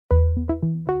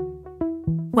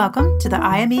Welcome to the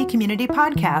IME Community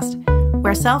Podcast,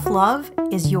 where self-love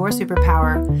is your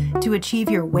superpower to achieve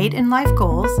your weight and life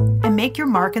goals and make your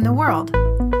mark in the world.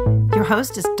 Your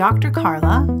host is Dr.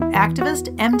 Carla,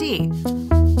 activist, MD.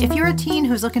 If you're a teen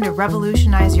who's looking to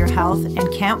revolutionize your health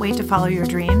and can't wait to follow your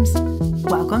dreams,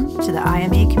 welcome to the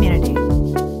IME community.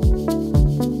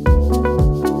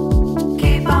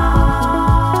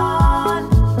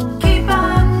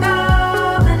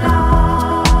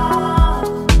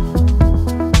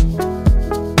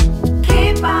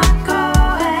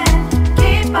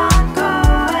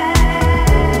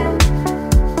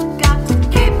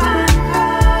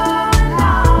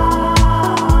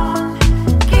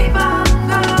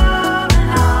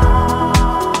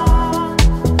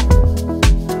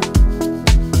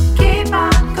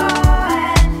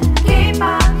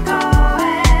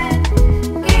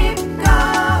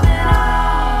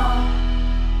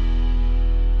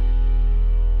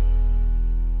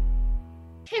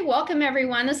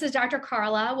 Everyone, this is Dr.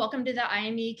 Carla. Welcome to the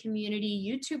IME Community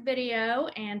YouTube video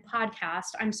and podcast.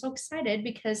 I'm so excited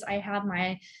because I have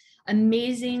my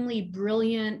amazingly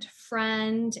brilliant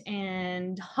friend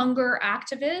and hunger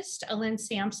activist, Lynn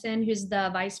Sampson, who's the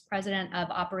Vice President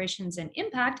of Operations and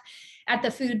Impact at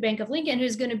the Food Bank of Lincoln,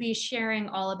 who's going to be sharing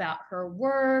all about her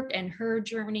work and her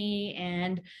journey.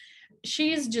 And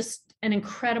she's just an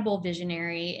incredible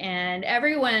visionary, and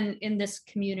everyone in this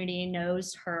community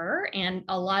knows her and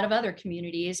a lot of other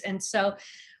communities. And so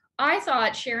I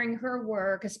thought sharing her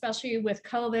work, especially with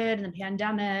COVID and the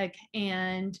pandemic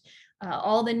and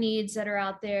all the needs that are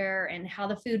out there and how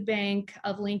the Food Bank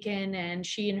of Lincoln and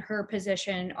she in her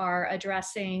position are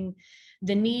addressing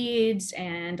the needs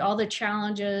and all the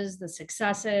challenges, the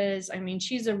successes. I mean,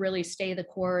 she's a really stay the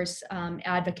course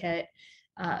advocate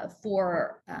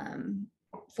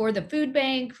for the food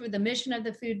bank, for the mission of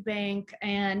the food bank,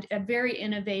 and a very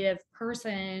innovative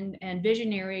person and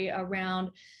visionary around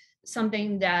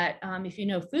something that, if you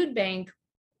know food bank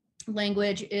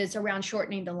language, is around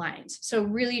shortening the lines. So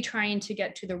really trying to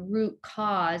get to the root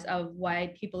cause of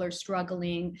why people are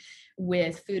struggling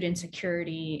with food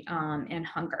insecurity and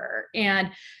hunger.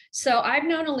 And so I've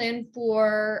known Lynn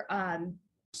for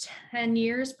 10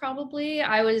 years, probably.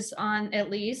 I was on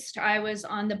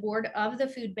the board of the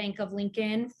Food Bank of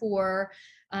Lincoln for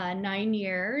 9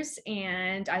 years,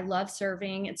 and I love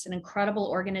serving. It's an incredible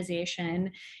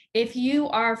organization. If you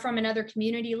are from another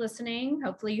community listening,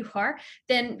 hopefully you are,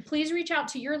 then please reach out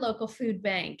to your local food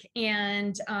bank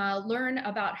and learn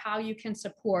about how you can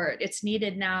support. It's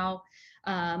needed now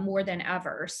more than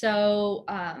ever. So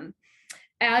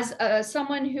as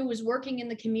someone who was working in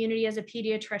the community as a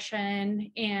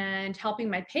pediatrician and helping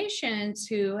my patients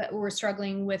who were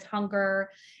struggling with hunger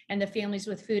and the families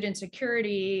with food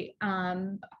insecurity,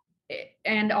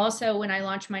 and also when I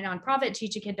launched my nonprofit,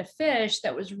 Teach a Kid to Fish,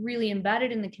 that was really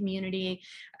embedded in the community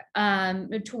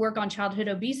to work on childhood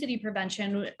obesity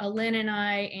prevention, Lynn and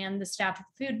I and the staff of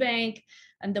the food bank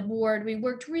and the board, we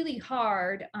worked really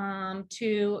hard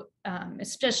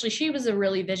especially she was a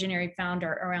really visionary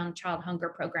founder around child hunger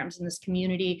programs in this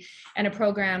community and a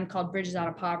program called Bridges Out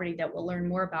of Poverty that we'll learn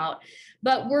more about,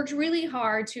 but worked really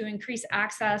hard to increase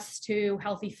access to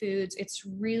healthy foods. It's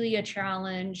really a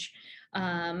challenge.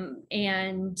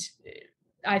 And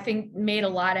I think made a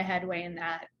lot of headway in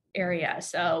that area.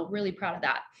 So really proud of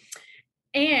that.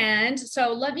 And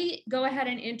so let me go ahead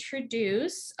and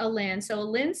introduce Lynn. So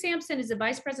Lynn Sampson is the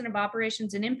Vice President of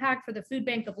Operations and Impact for the Food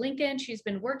Bank of Lincoln. She's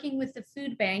been working with the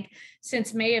food bank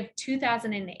since May of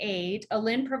 2008.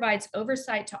 Lynn provides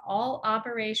oversight to all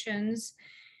operations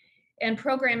and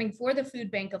programming for the Food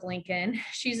Bank of Lincoln.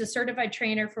 She's a certified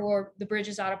trainer for the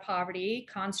Bridges Out of Poverty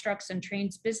constructs and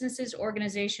trains businesses,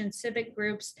 organizations, civic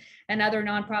groups, and other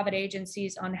nonprofit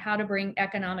agencies on how to bring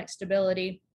economic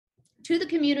stability to the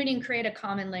community and create a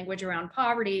common language around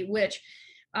poverty, which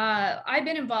I've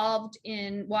been involved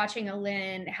in watching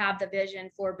Lynn have the vision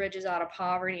for Bridges Out of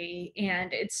Poverty.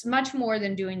 And it's much more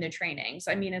than doing the trainings.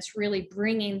 I mean, it's really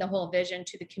bringing the whole vision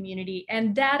to the community.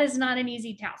 And that is not an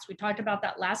easy task. We talked about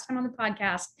that last time on the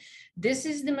podcast. This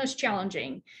is the most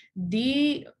challenging,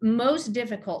 the most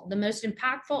difficult, the most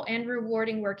impactful and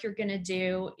rewarding work you're going to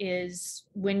do is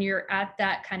when you're at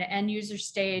that kind of end user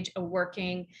stage of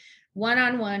working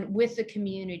one-on-one with the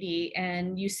community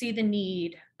and you see the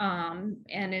need, and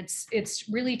it's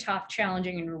really tough,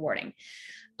 challenging, and rewarding.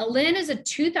 Lynn is a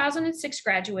 2006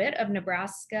 graduate of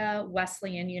Nebraska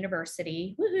Wesleyan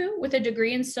University, with a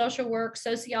degree in social work,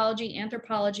 sociology,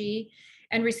 anthropology,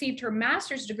 and received her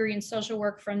master's degree in social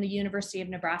work from the University of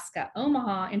Nebraska,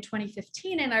 Omaha in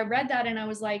 2015. And I read that and I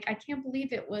was like, I can't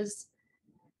believe it was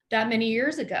that many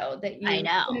years ago that you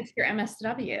finished your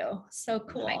MSW. So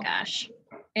cool. Oh my gosh.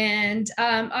 And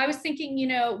I was thinking,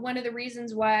 one of the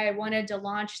reasons why I wanted to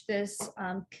launch this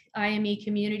IME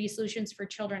Community Solutions for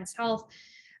Children's Health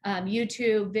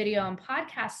YouTube video and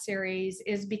podcast series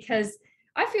is because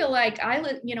I feel like I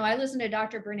listen to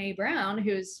Dr. Brene Brown,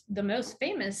 who's the most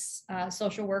famous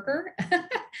social worker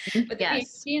with a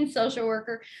Yes. PhD in social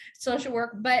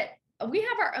work, but we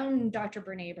have our own Dr.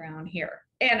 Brene Brown here.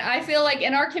 And I feel like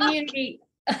in our community,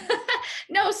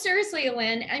 no, seriously,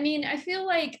 Lynn. I mean, I feel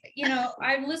like,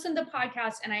 I've listened to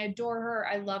podcasts and I adore her.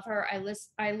 I love her.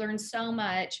 I learned so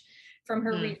much from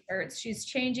her research. She's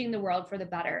changing the world for the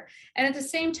better. And at the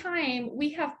same time, we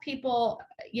have people,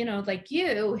 like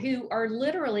you, who are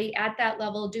literally at that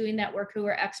level doing that work, who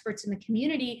are experts in the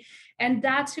community. And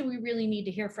that's who we really need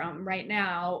to hear from right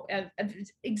now.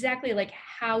 Exactly like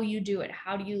how you do it.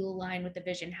 How do you align with the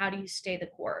vision? How do you stay the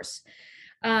course?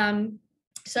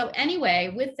 So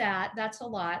anyway, with that, that's a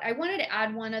lot. I wanted to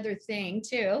add one other thing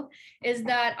too, is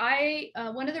that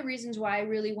one of the reasons why I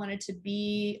really wanted to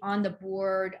be on the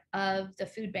board of the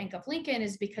Food Bank of Lincoln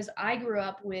is because I grew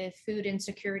up with food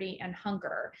insecurity and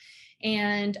hunger.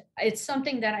 And it's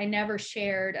something that I never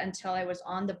shared until I was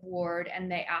on the board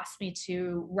and they asked me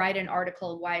to write an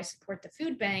article why I support the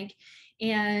food bank.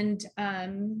 And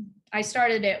I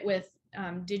started it with,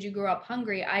 did you grow up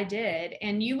hungry? I did.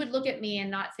 And you would look at me and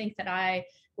not think that I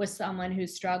was someone who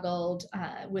struggled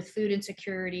with food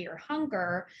insecurity or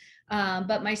hunger.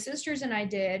 But my sisters and I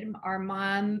did. Our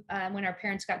mom, when our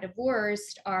parents got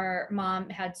divorced, our mom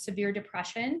had severe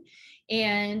depression.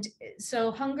 And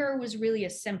so hunger was really a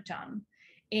symptom.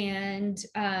 And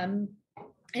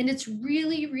it's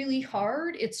really, really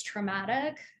hard. It's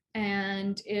traumatic.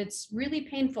 And it's really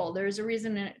painful. There's a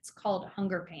reason it's called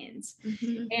hunger pains.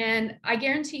 Mm-hmm. And I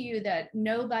guarantee you that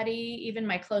nobody, even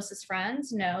my closest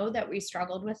friends, know that we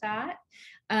struggled with that.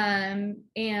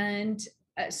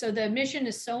 So the mission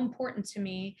is so important to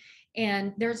me.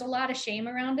 And there's a lot of shame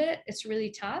around it. It's really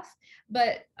tough.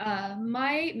 But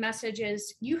my message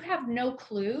is you have no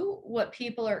clue what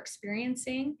people are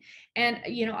experiencing. And,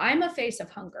 I'm a face of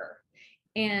hunger.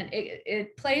 And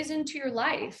it plays into your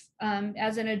life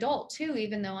as an adult too,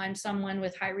 even though I'm someone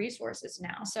with high resources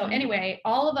now. So anyway,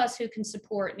 all of us who can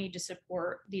support need to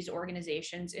support these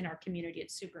organizations in our community.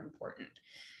 It's super important.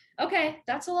 Okay,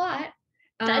 that's a lot.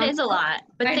 That is a lot,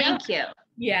 but thank you.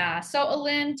 Yeah. So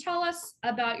Lynn, tell us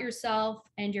about yourself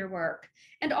and your work,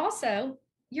 and also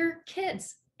your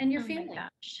kids and your family.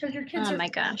 Because your kids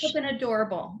are flipping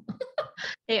adorable.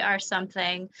 They are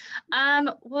something.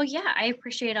 Well, yeah, I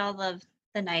appreciate all of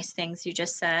the nice things you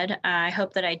just said. I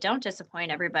hope that I don't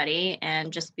disappoint everybody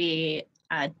and just be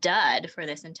a dud for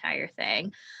this entire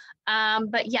thing.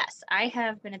 But yes, I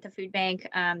have been at the food bank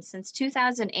since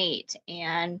 2008.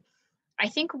 And I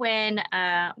think when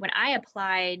I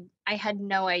applied, I had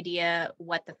no idea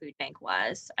what the food bank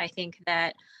was. I think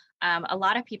that a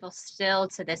lot of people still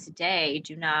to this day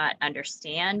do not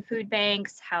understand food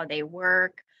banks, how they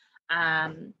work.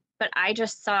 But I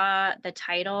just saw the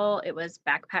title. It was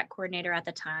backpack coordinator at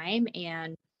the time,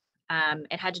 and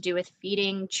it had to do with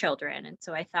feeding children. And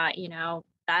so I thought,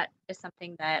 that is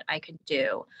something that I could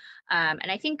do.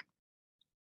 And I think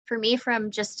for me,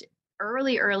 from just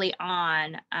early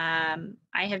on,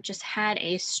 I have just had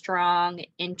a strong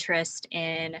interest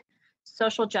in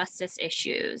social justice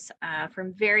issues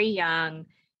from very young,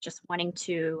 just wanting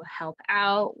to help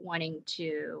out, wanting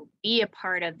to be a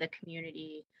part of the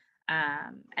community.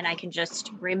 And I can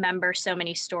just remember so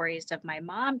many stories of my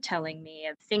mom telling me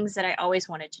of things that I always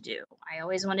wanted to do. I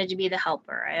always wanted to be the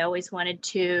helper. I always wanted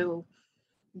to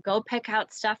go pick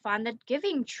out stuff on the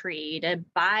giving tree, to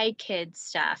buy kids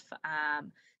stuff.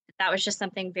 That was just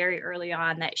something very early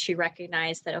on that she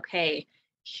recognized that, okay,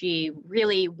 she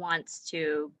really wants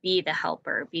to be the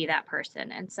helper, be that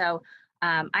person. And so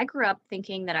I grew up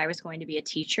thinking that I was going to be a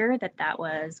teacher, that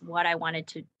was what I wanted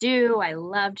to do. I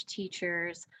loved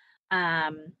teachers.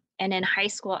 And in high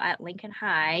school at Lincoln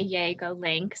High, yay, go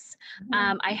Lynx,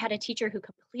 I had a teacher who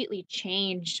completely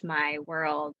changed my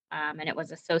world, and it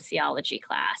was a sociology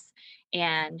class.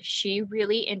 And she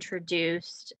really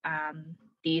introduced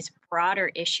these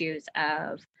broader issues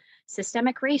of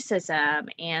systemic racism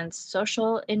and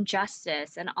social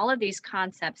injustice and all of these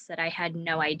concepts that I had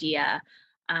no idea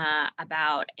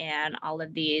about, and all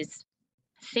of these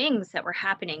things that were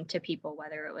happening to people,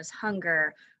 whether it was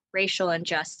hunger, racial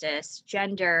injustice,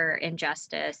 gender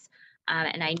injustice.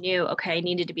 And I knew, okay, I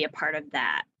needed to be a part of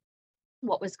that,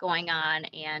 what was going on.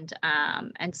 And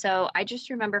so I just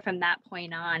remember from that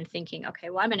point on thinking, okay,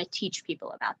 well, I'm going to teach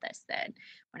people about this then.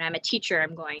 When I'm a teacher,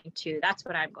 that's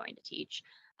what I'm going to teach.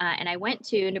 And I went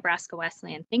to Nebraska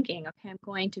Wesleyan thinking, okay, I'm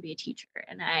going to be a teacher.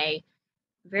 And I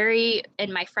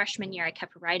in my freshman year, I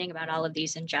kept writing about all of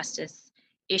these injustice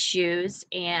issues.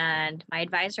 And my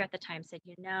advisor at the time said,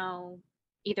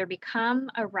 either become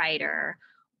a writer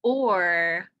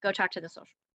or go talk to the social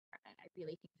department. I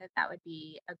really think that would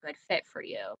be a good fit for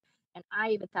you. And I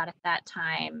even thought at that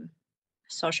time,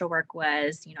 social work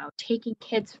was, taking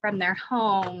kids from their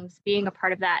homes, being a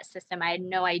part of that system. I had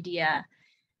no idea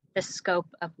the scope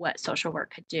of what social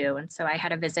work could do. And so I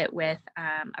had a visit with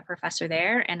a professor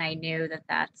there, and I knew that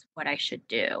that's what I should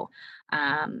do.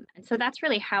 And so that's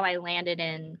really how I landed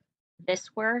in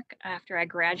this work. After I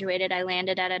graduated, I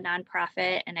landed at a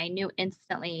nonprofit, and I knew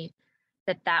instantly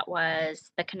that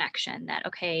was the connection, that,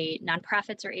 okay,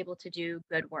 nonprofits are able to do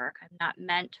good work. I'm not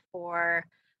meant for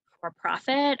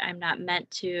profit. I'm not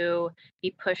meant to be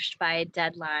pushed by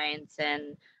deadlines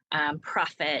and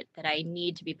profit, that I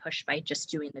need to be pushed by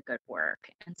just doing the good work.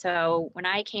 And so when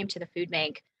I came to the food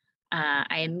bank,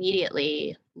 I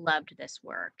immediately loved this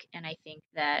work. And I think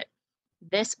that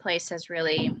this place has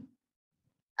really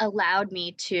allowed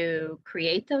me to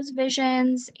create those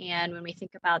visions. And when we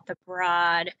think about the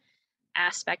broad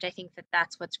aspect, I think that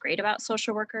that's what's great about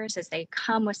social workers, is they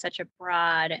come with such a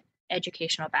broad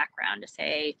educational background to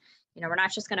say, we're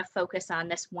not just going to focus on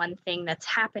this one thing that's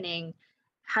happening.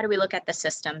 How do we look at the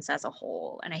systems as a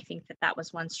whole? And I think that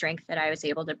was one strength that I was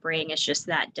able to bring, is just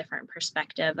that different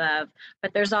perspective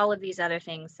but there's all of these other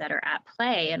things that are at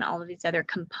play, and all of these other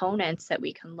components that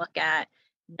we can look at,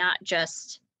 not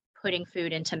just putting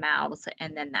food into mouths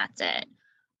and then that's it.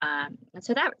 And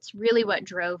so that's really what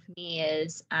drove me,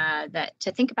 is that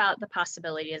to think about the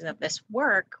possibilities of this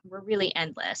work were really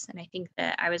endless. And I think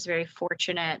that I was very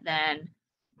fortunate then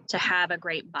to have a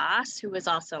great boss who was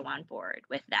also on board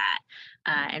with that.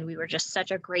 And we were just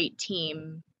such a great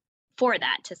team for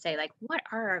that, to say, like, what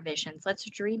are our visions? Let's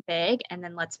dream big, and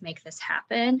then let's make this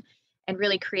happen, and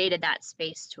really created that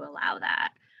space to allow that.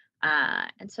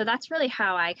 And so that's really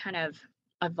how I kind of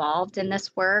evolved in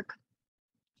this work.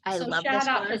 I love this shout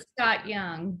out work. to Scott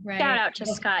Young, right? Shout out to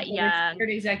Scott Young,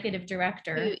 executive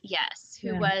director.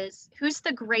 Who's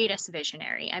the greatest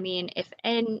visionary. I mean, if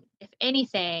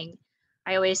anything,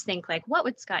 I always think, like, what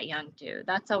would Scott Young do?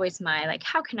 That's always my, like,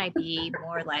 how can I be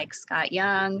more like Scott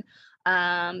Young?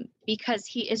 Because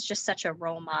he is just such a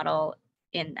role model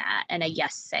in that, and a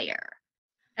yes sayer.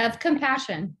 Of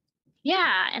compassion.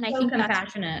 Yeah. And I think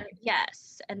compassionate.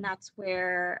 Yes. And that's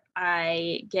where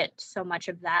I get so much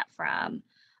of that from.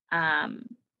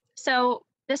 So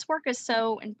this work is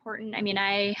so important. I mean,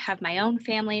 I have my own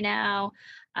family now.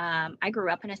 I grew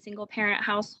up in a single parent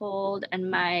household, and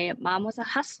my mom was a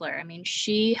hustler. I mean,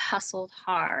 she hustled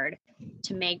hard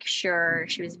to make sure.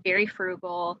 She was very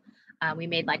frugal. We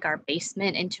made, like, our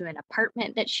basement into an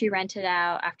apartment that she rented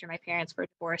out after my parents were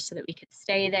divorced, so that we could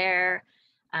stay there.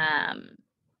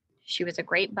 She was a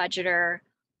great budgeter,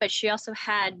 but she also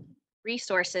had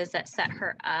resources that set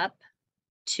her up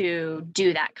to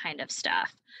do that kind of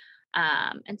stuff.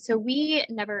 And so we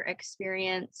never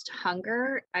experienced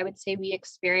hunger. I would say we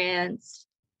experienced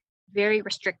very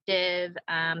restrictive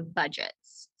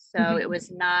budgets. So it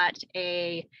was not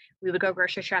we would go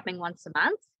grocery shopping once a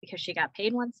month, because she got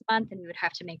paid once a month, and we would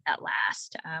have to make that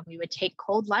last. We would take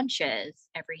cold lunches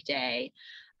every day.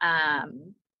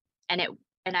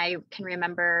 And I can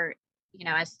remember,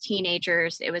 as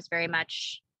teenagers, it was very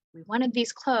much, we wanted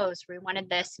these clothes, we wanted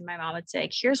this. And my mom would say,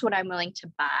 here's what I'm willing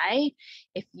to buy.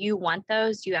 If you want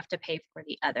those, you have to pay for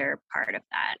the other part of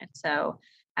that. And so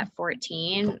at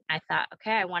 14, I thought,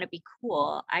 okay, I want to be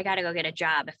cool. I got to go get a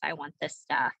job if I want this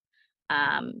stuff.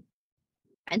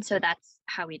 And so that's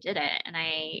how we did it. And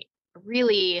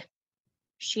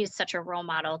she's such a role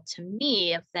model to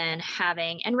me of then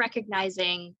having and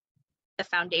recognizing the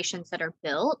foundations that are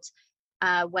built,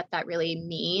 what that really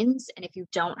means. And if you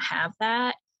don't have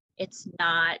that, it's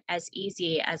not as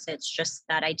easy as it's just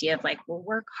that idea of, like, well,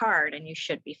 work hard and you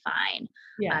should be fine.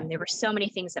 There were so many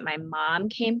things that my mom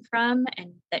came from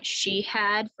and that she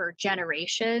had for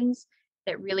generations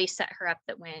that really set her up,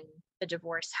 that when the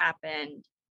divorce happened,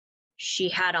 she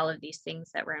had all of these things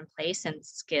that were in place and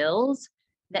skills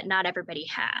that not everybody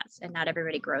has and not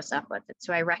everybody grows up with it.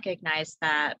 So I recognized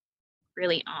that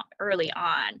really early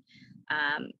on.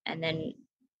 And then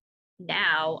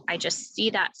now I just see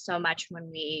that so much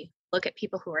when we look at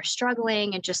people who are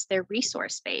struggling and just their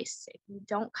resource base. If you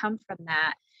don't come from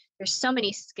that, there's so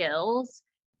many skills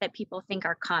that people think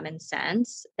are common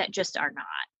sense that just are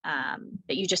not,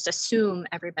 that you just assume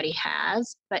everybody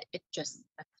has, but that's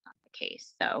not the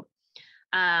case. So,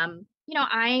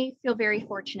 I feel very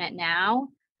fortunate now.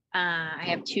 I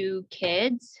have 2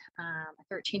 kids,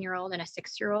 a 13-year-old and a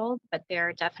 6-year-old, but there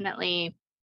are definitely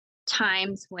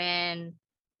times when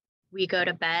we go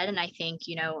to bed, and I think,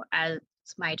 as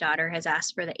my daughter has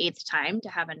asked for the 8th time to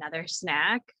have another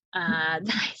snack, that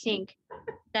I think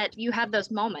that you have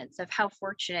those moments of how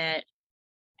fortunate,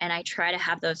 and I try to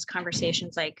have those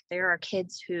conversations, like there are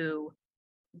kids who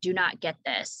do not get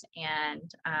this,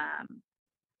 and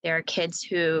there are kids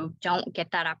who don't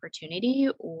get that opportunity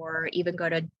or even go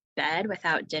to bed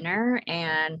without dinner,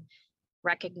 and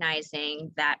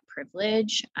recognizing that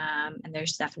privilege. And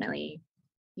there's definitely,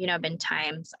 been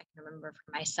times I can remember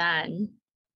for my son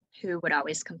who would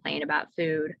always complain about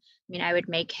food. I mean, I would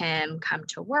make him come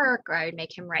to work, or I would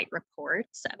make him write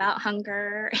reports about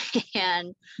hunger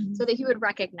and so that he would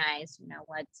recognize,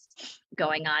 what's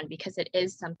going on, because it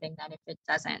is something that if it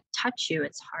doesn't touch you,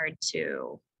 it's hard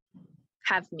to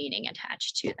have meaning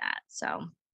attached to that. So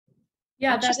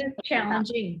yeah, that's that is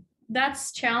challenging.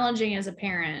 That's challenging as a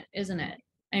parent, isn't it?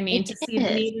 I mean, It to see the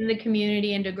is. need in the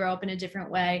community and to grow up in a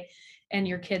different way, and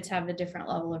your kids have a different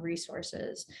level of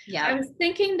resources. I Yeah. was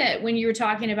thinking that when you were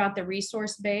talking about the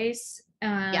resource base,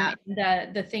 Yeah.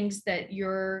 the things that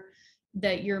your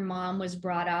mom was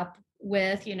brought up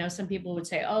with, some people would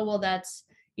say, oh, well, that's,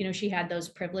 she had those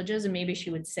privileges, and maybe she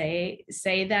would say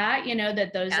that,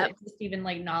 that those Yep. just even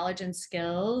like knowledge and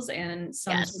skills and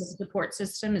some Yes. sort of support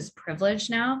system is privileged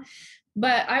now.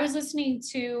 But I was listening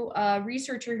to a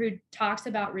researcher who talks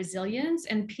about resilience,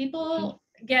 and people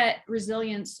get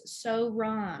resilience so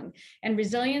wrong. And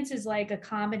resilience is like a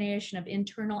combination of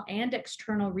internal and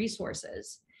external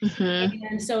resources.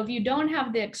 Mhm. And so if you don't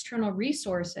have the external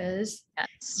resources,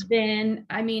 Yes. then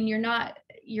I mean, you're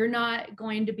not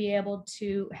going to be able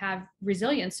to have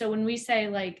resilience. So when we say,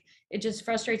 like, it just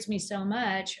frustrates me so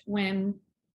much when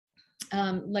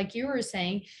like you were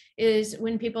saying, is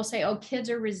when people say, oh, kids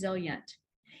are resilient.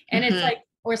 And it's Mhm. like,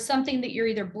 or something that you're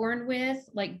either born with,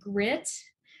 like grit,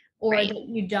 or Right. that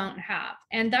you don't have.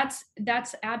 And that's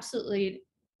absolutely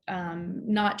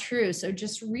not true. So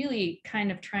just really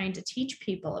kind of trying to teach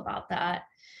people about that.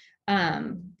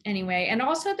 Anyway, and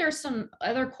also there's some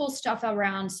other cool stuff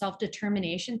around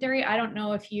self-determination theory. I don't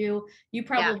know if you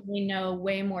probably know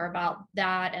way more about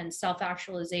that and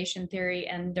self-actualization theory,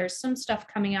 and there's some stuff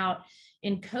coming out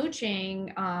in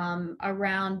coaching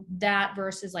around that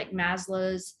versus like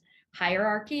Maslow's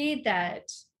hierarchy,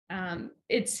 that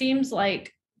it seems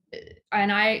like,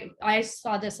 and I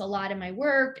saw this a lot in my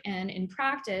work and in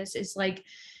practice, is like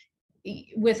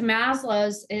with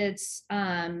Maslow's, it's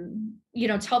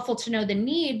it's helpful to know the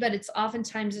need, but it's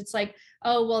oftentimes it's like,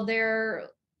 oh, well,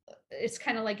 it's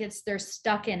kind of like they're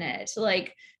stuck in it,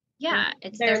 like Yeah,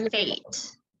 it's they're their labeled.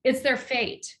 fate. It's their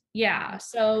fate. Yeah.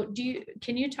 So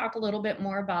can you talk a little bit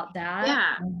more about that?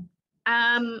 Yeah.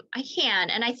 I can.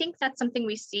 And I think that's something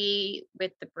we see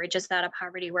with the Bridges Out of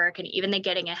Poverty work and even the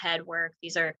Getting Ahead work.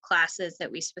 These are classes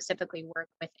that we specifically work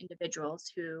with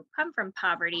individuals who come from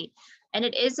poverty. And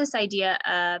it is this idea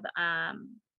of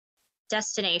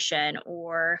destination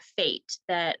or fate,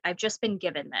 that I've just been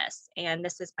given this, and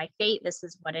this is my fate. This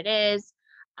is what it is.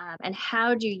 And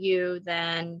how do you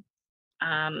then,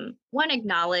 one,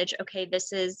 acknowledge, okay,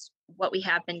 this is what we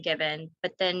have been given,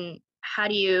 but then how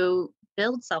do you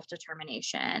build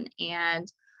self-determination?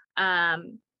 And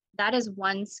that is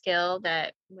one skill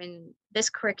that when this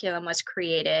curriculum was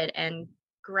created and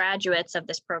graduates of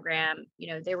this program,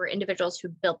 there were individuals who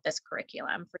built this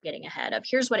curriculum for Getting Ahead of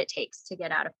here's what it takes to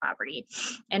get out of poverty.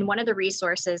 And one of the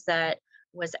resources that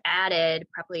was added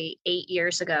probably 8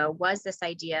 years ago was this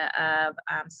idea of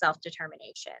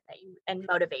self-determination and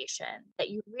motivation, that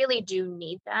you really do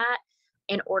need that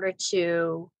in order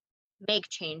to make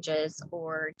changes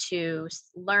or to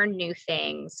learn new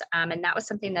things. And that was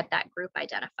something that group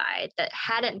identified that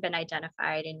hadn't been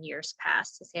identified in years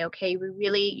past, to say, okay,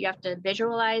 you have to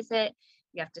visualize it,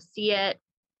 you have to see it.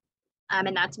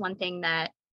 And that's one thing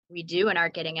that we do in our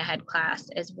Getting Ahead class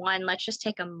is, one, let's just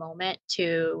take a moment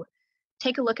to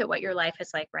take a look at what your life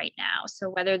is like right now. So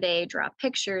whether they draw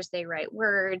pictures, they write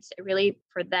words, it really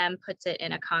for them puts it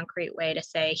in a concrete way to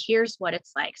say, here's what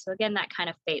it's like. So again, that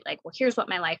kind of fate, like, well, here's what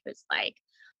my life is like.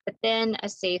 But then a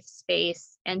safe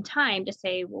space and time to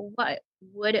say, well, what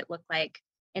would it look like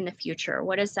in the future?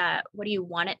 What is that? What do you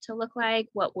want it to look like?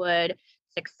 What would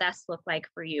success look like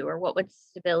for you? Or what would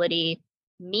stability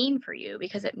mean for you?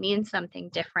 Because it means something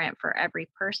different for every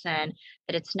person,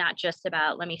 that it's not just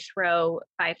about, let me throw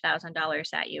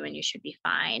 $5,000 at you and you should be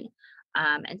fine.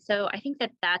 And so I think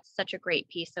that that's such a great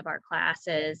piece of our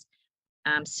classes.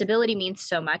 Stability means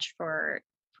so much for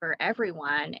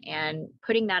everyone, and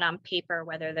putting that on paper,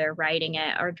 whether they're writing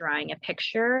it or drawing a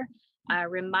picture,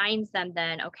 reminds them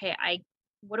then, okay,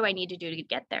 what do I need to do to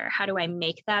get there? How do I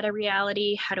make that a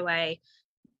reality? How do I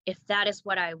if that is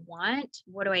what I want,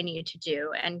 what do I need to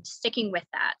do? And sticking with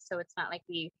that. So it's not like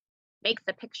we make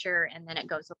the picture and then it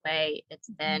goes away. It's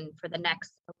then for the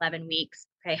next 11 weeks,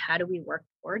 okay, how do we work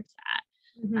towards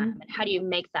that? Mhm. And how do you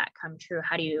make that come true?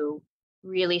 How do you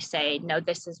really say, no,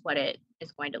 this is what it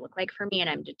is going to look like for me, and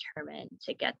I'm determined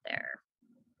to get there?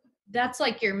 That's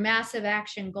like your massive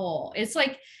action goal. It's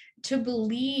like to Mhm.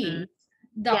 believe.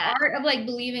 The Yeah. art of like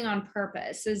believing on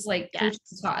purpose is like coaching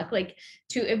Yes. talk, like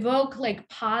to evoke like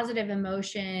positive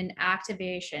emotion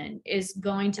activation is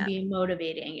going to Yep. be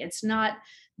motivating. It's not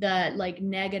the like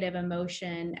negative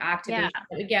emotion Yeah. activation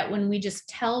that we get when we just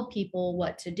tell people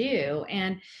what to do.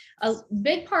 And a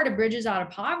big part of Bridges Out of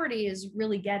Poverty is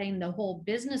really getting the whole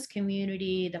business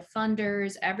community, the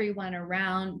funders, everyone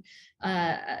around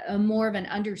a more of an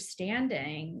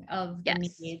understanding of the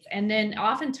Yes. needs. And then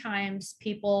oftentimes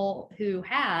people who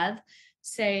have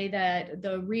say that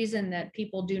the reason that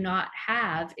people do not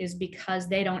have is because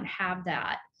they don't have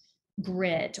that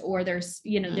grit, or there's,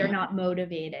 they're Mhm. not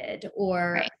motivated,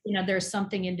 or, Right. there's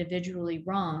something individually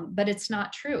wrong, but it's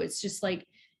not true. It's just like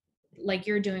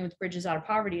you're doing with Bridges Out of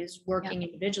Poverty, is Yep. working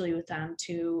individually with them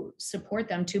to support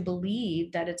them to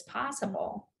believe that it's Mhm.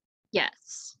 possible.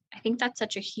 Yes. I think that's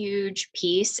such a huge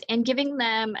piece, and giving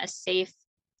them a safe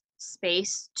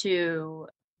space to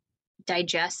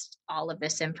digest all of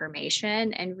this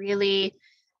information and really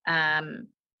um,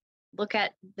 look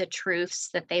at the truths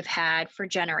that they've had for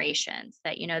generations,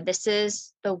 that this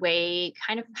is the way,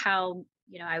 kind of how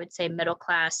I would say middle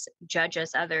class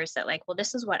judges others, that like, well,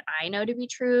 this is what I know to be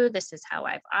true, this is how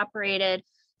I've operated,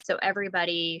 so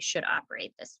everybody should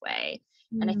operate this way.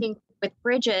 And I Mm. think with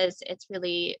Bridges, it's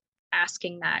really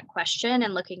asking that question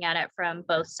and looking at it from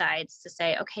both sides to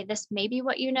say, okay, this may be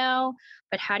what you know,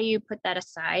 but how do you put that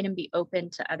aside and be open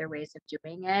to other ways of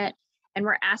doing it? And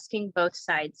we're asking both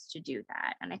sides to do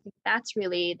that. And I think that's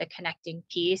really the connecting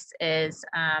piece, is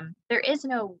there is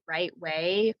no right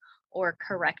way or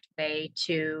correct way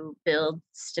to build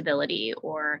stability,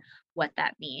 or what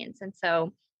that means. And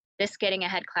so this Getting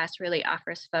Ahead class really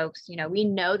offers folks, we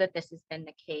know that this has been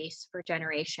the case for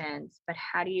generations, but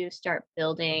how do you start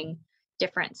building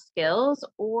different skills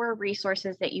or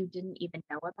resources that you didn't even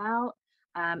know about?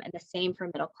 And the same for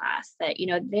middle class, that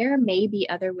there may be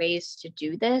other ways to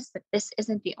do this, that this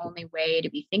isn't the only way to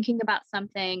be thinking about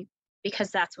something,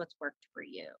 because that's what's worked for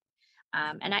you.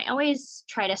 And I always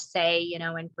try to say,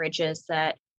 in Bridges,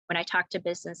 that when I talk to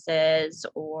businesses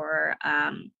or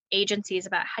agencies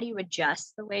about how do you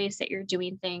adjust the ways that you're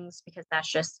doing things, because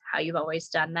that's just how you've always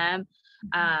done them.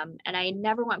 And I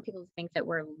never want people to think that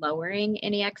we're lowering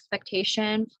any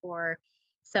expectation for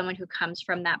someone who comes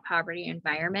from that poverty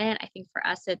environment. I think for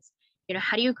us, it's,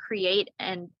 how do you create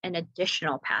an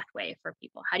additional pathway for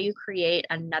people? How do you create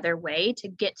another way to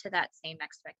get to that same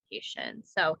expectation?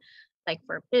 So, like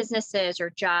for businesses or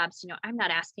jobs, I'm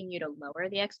not asking you to lower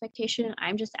the expectation.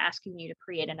 I'm just asking you to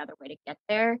create another way to get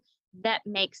there that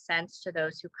makes sense to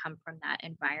those who come from that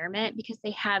environment, because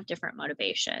they have different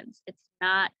motivations. It's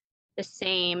not the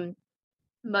same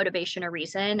motivation or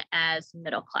reason as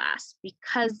middle class,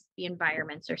 because the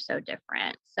environments are so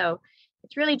different. So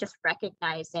it's really just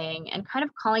recognizing and kind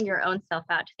of calling your own self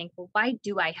out to think, well, why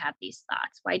do I have these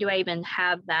thoughts? Why do I even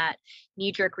have that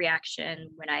knee jerk reaction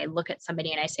when I look at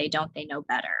somebody and I say, don't they know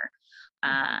better?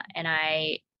 And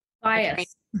a trainer,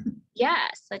 Bias.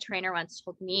 yes, a trainer once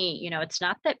told me, it's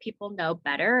not that people know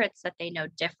better, it's that they know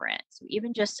different. So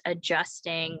even just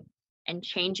adjusting and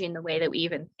changing the way that we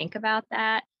even think about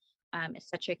that is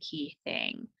such a key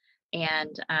thing.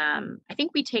 And I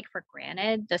think we take for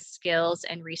granted the skills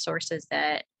and resources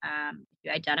that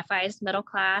you identify as middle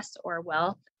class or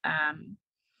wealth.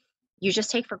 You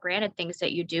just take for granted things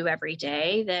that you do every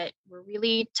day that were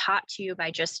really taught to you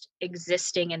by just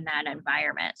existing in that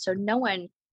environment. So no one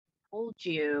told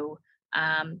you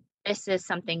this is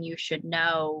something you should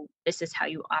know, this is how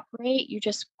you operate. You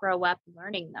just grow up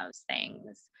learning those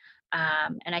things.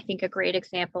 And I think a great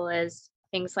example is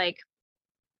things like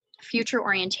future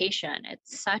orientation.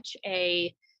 It's such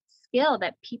a skill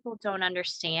that people don't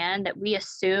understand, that we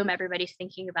assume everybody's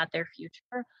thinking about their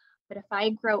future. But if I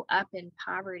grow up in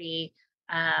poverty,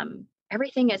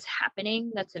 everything is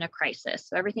happening that's in a crisis.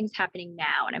 So everything's happening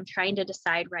now. And I'm trying to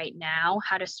decide right now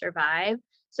how to survive.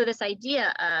 So this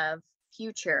idea of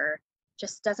future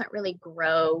just doesn't really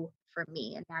grow for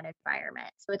me in that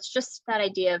environment. So it's just that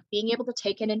idea of being able to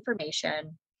take in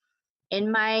information in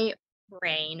my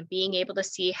brain, being able to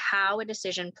see how a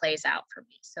decision plays out for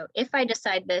me. So if I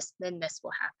decide this, then this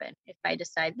will happen. If I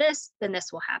decide this, then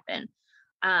this will happen.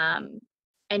 Um,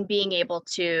 and being able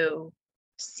to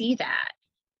see that.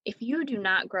 If you do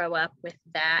not grow up with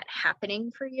that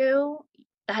happening for you,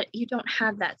 that you don't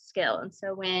have that skill. And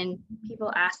so when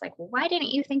people ask like, well, why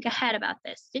didn't you think ahead about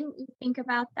this? Didn't you think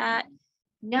about that?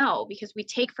 No, because we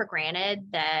take for granted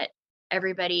that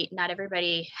not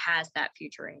everybody has that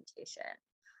future orientation.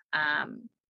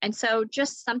 And so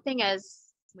just something as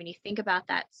when you think about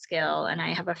that skill, and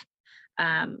I have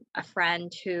a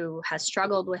friend who has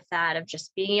struggled with that, of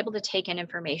just being able to take in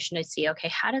information to see, okay,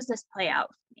 how does this play out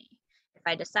for me? If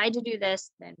I decide to do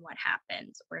this, then what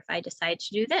happens? Or if I decide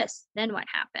to do this, then what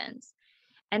happens?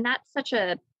 And that's such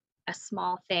a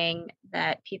small thing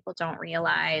that people don't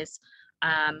realize.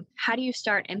 How do you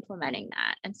start implementing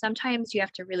that? And sometimes you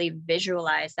have to really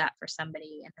visualize that for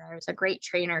somebody. And there's a great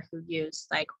trainer who used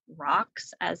like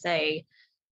rocks as a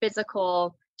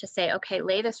physical to say, okay,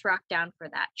 lay this rock down for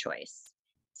that choice.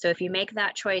 So if you make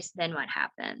that choice, then what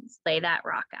happens? Lay that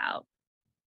rock out.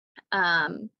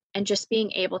 And just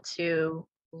being able to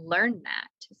learn that,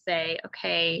 to say,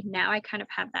 okay, now I kind of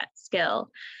have that skill.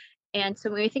 And so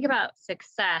when we think about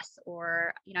success,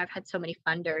 or, I've had so many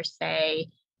funders say,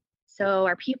 so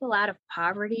are people out of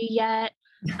poverty yet?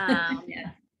 Yeah.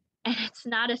 And it's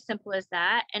not as simple as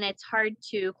that. And it's hard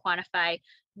to quantify.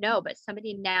 No, but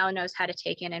somebody now knows how to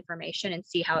take in information and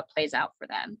see how it plays out for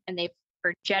them. And they've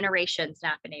for generations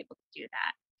not been able to do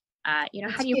that. How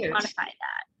That's do you huge. quantify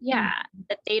that? Yeah,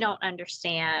 that they don't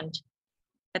understand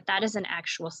that is an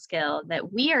actual skill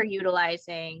that we are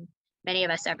utilizing, many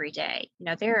of us, every day.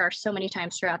 There are so many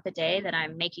times throughout the day that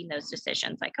I'm making those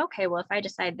decisions like, okay, well, if I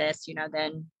decide this,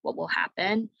 then what will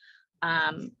happen?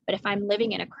 But if I'm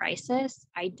living in a crisis,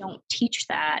 I don't teach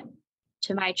that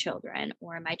to my children,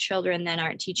 or my children then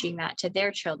aren't teaching that to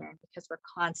their children, because we're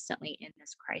constantly in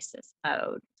this crisis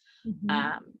mode.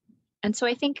 And so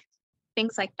I think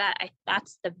things like that,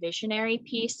 that's the visionary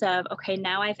piece of, okay,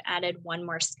 now I've added one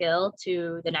more skill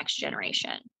to the next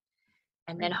generation.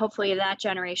 And then hopefully that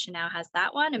generation now has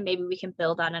that one, and maybe we can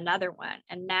build on another one.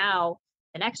 And now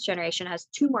the next generation has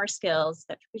two more skills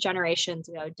that 3 generations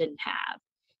ago didn't have.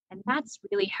 And that's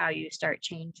really how you start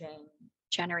changing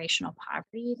generational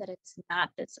poverty, that it's not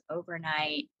this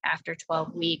overnight, after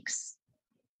 12 weeks,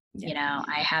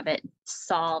 I have it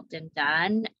solved and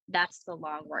done. That's the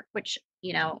long work, which,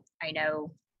 I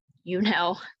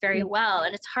know very well.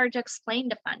 And it's hard to explain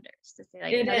to funders to say,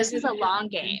 like, this is a long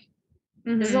game.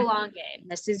 This is a long game.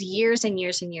 This is years and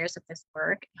years and years of this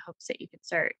work, in hopes that you could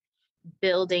start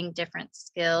building different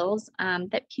skills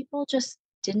that people just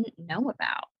didn't know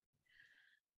about.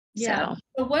 Yeah.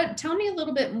 So tell me a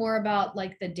little bit more about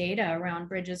like the data around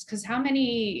Bridges, because how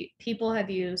many people have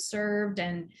you served?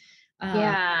 And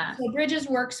so Bridges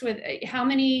works with how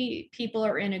many people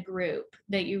are in a group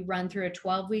that you run through a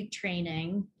 12-week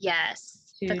training? Yes.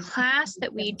 The class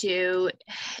that we do,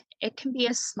 it can be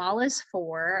as small as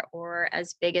 4 or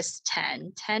as big as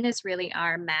 10. 10 is really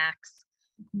our max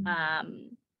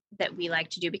that we like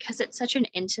to do, because it's such an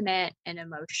intimate and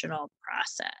emotional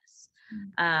process.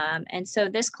 And so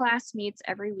this class meets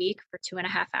every week for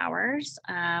 2.5 hours.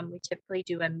 We typically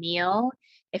do a meal.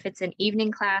 If it's an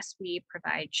evening class, we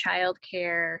provide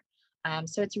childcare.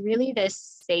 So it's really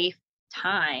this safe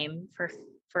time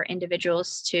for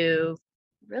individuals to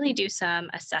really do some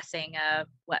assessing of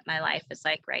what my life is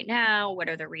like right now. What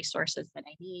are the resources that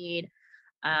I need?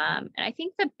 And I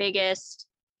think the biggest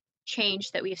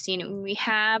change that we've seen, we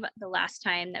have the last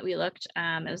time that we looked,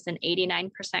 it was an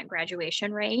 89%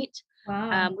 graduation rate.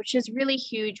 Wow. Which is really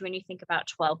huge when you think about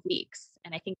 12 weeks.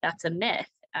 And I think that's a myth.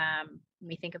 When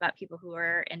we think about people who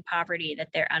are in poverty, that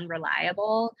they're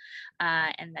unreliable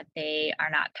and that they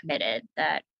are not committed,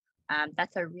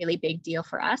 that's a really big deal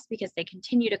for us, because they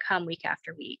continue to come week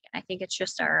after week. And I think it's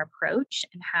just our approach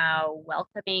and how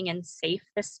welcoming and safe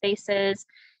this space is,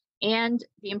 and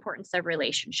the importance of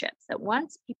relationships, that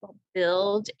once people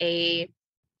build a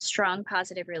strong,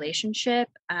 positive relationship,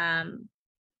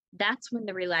 that's when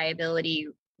the reliability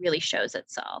really shows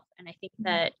itself. And I think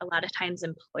that a lot of times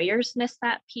employers miss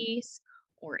that piece,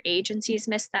 or agencies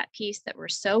miss that piece, that we're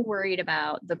so worried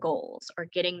about the goals or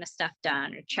getting the stuff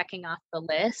done or checking off the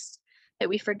list, that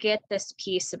we forget this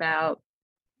piece about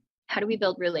how do we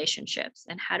build relationships,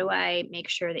 and how do I make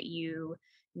sure that you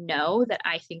know that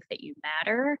I think that you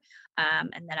matter,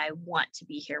 and that I want to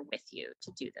be here with you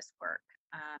to do this work.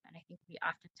 And I think we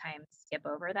oftentimes skip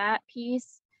over that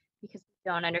piece, because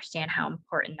we don't understand how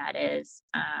important that is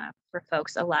for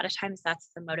folks. A lot of times that's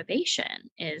the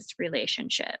motivation, is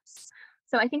relationships.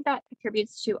 So I think that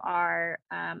contributes to our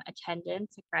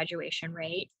attendance and graduation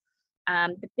rate.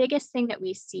 The biggest thing that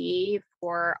we see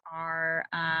for our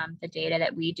the data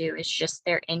that we do is just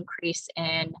their increase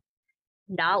in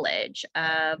knowledge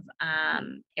of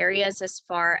areas as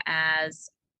far as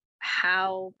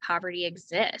how poverty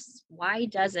exists. Why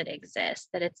does it exist?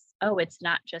 That it's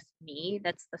not just me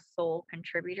that's the sole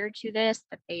contributor to this,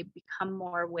 that they become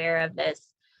more aware of this,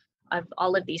 of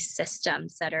all of these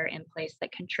systems that are in place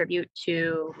that contribute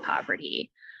to poverty.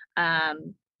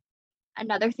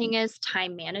 Another thing is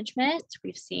time management.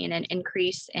 We've seen an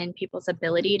increase in people's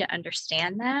ability to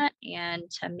understand that and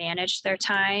to manage their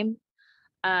time.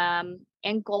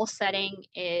 And goal setting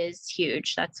is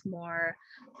huge. That's more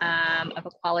of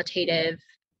a qualitative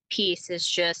piece, is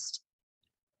just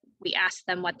we ask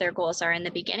them what their goals are in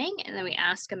the beginning, and then we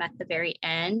ask them at the very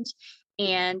end.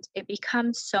 And it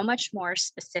becomes so much more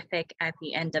specific at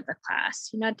the end of the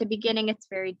class. At the beginning, it's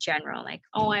very general, like,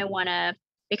 oh, I want to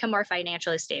become more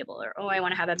financially stable, or, oh, I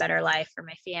want to have a better life for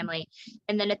my family.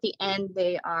 And then at the end,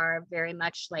 they are very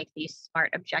much like these SMART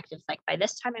objectives, like, by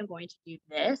this time, I'm going to do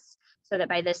this, so that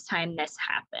by this time this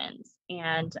happens.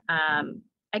 And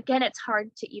again, it's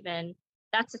hard to even,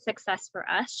 that's a success for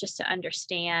us, just to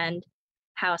understand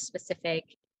how specific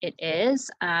it is,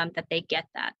 that they get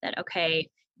that, okay,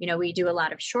 we do a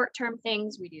lot of short-term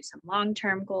things, we do some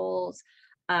long-term goals,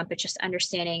 but just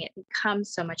understanding it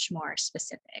becomes so much more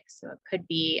specific. So it could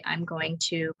be, I'm going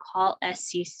to call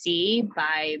SCC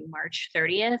by March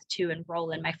 30th to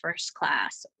enroll in my first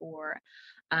class, or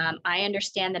I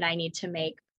understand that I need to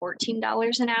make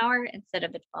 $14 an hour instead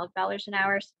of the $12 an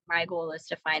hour. So my goal is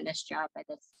to find this job by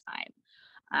this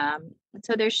time. And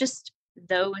so there's just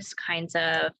those kinds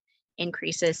of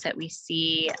increases that we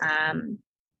see,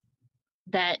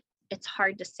 that it's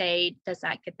hard to say, does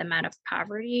that get them out of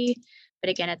poverty? But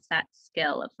again, it's that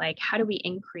skill of, like, how do we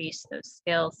increase those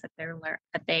skills that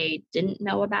that they didn't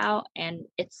know about? And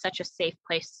it's such a safe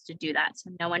place to do that. So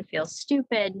no one feels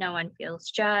stupid, no one feels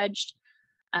judged.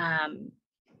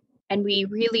 And we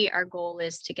really, our goal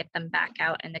is to get them back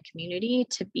out in the community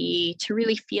to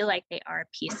really feel like they are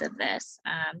a piece of this.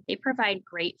 They provide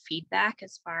great feedback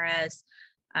as far as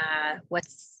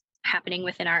what's happening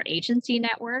within our agency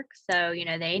network. So,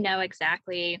 they know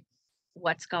exactly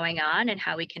what's going on and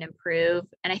how we can improve.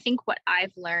 And I think what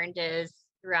I've learned is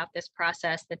throughout this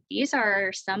process that these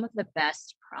are some of the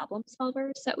best problem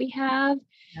solvers that we have.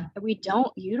 Yeah. We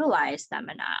don't utilize them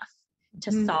enough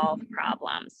to solve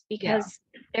problems, because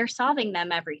they're solving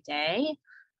them every day.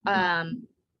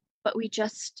 But we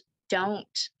just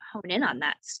don't hone in on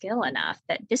that skill enough,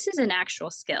 that this is an actual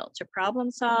skill to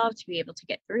problem solve, to be able to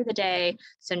get through the day.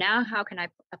 So now how can I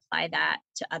apply that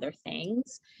to other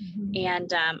things?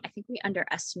 And I think we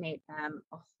underestimate them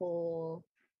a whole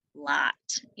lot.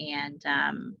 And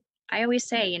I always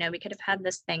say, we could have had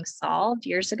this thing solved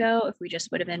years ago if we just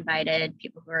would have invited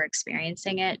people who are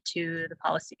experiencing it to the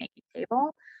policymaking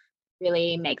table,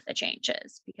 really make the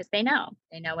changes, because they know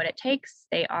what it takes.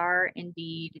 They are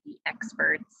indeed the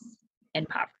experts in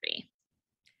poverty.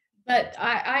 But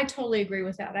I totally agree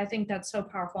with that. I think that's so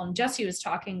powerful. And Jesse was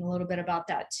talking a little bit about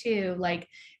that too. Like,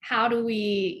 how do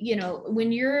we,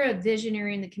 when you're a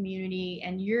visionary in the community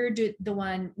and you're the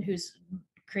one who's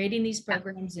creating these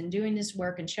programs and doing this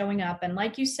work and showing up. And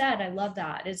like you said, I love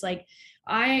that. It's like,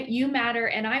 you matter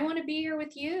and I want to be here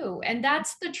with you. And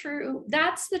that's the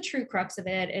true crux of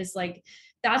it, is like,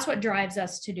 that's what drives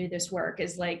us to do this work,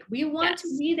 is like, we want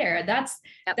to be there.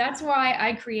 That's why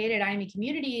I created IME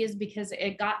Community, is because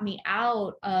it got me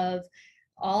out of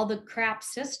all the crap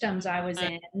systems I was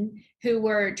in, who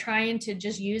were trying to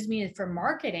just use me for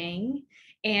marketing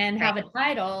and have a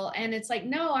title. And it's like,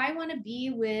 no, I want to be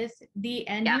with the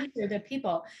end user, the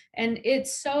people. And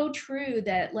it's so true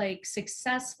that, like,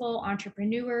 successful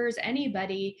entrepreneurs,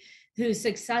 anybody who's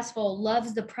successful,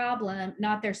 loves the problem,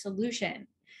 not their solution.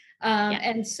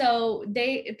 And so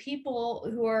people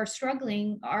who are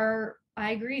struggling are,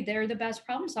 I agree, they're the best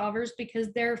problem solvers,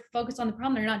 because they're focused on the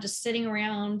problem. They're not just sitting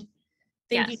around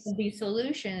thinking of these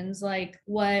solutions, like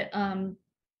what,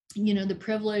 the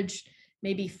privileged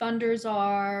maybe funders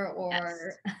are,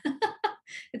 or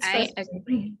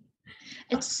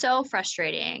it's so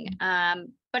frustrating.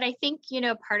 But I think,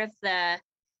 part of the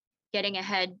getting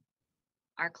ahead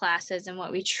our classes and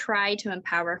what we try to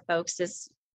empower folks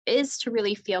is to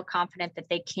really feel confident that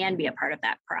they can be a part of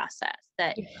that process,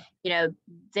 that,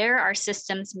 there are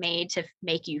systems made to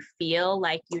make you feel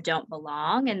like you don't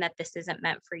belong and that this isn't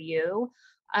meant for you.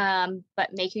 But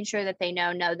making sure that they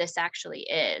know, no, this actually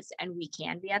is, and we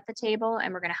can be at the table,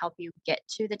 and we're going to help you get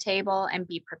to the table and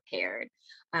be prepared.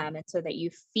 And so that you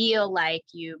feel like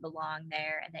you belong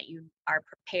there and that you are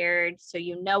prepared. So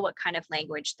what kind of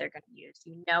language they're going to use,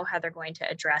 how they're going to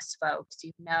address folks,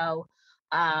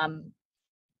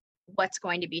 what's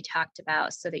going to be talked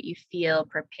about, so that you feel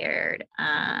prepared.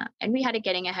 And we had a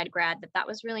Getting Ahead grad that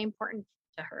was really important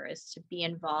to her, is to be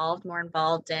more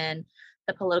involved in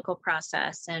the political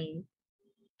process and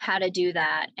how to do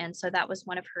that. And so that was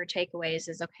one of her takeaways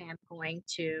is, okay, I'm going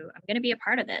to be a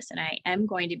part of this, and I am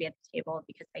going to be at the table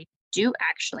because I do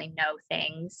actually know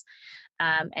things.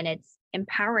 And it's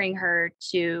empowering her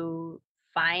to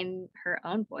find her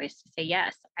own voice to say,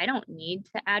 yes, I don't need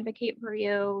to advocate for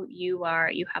you. You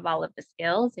have all of the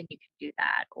skills and you can do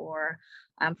that. Or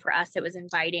for us, it was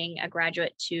inviting a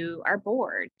graduate to our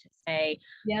board to say,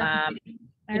 Yeah.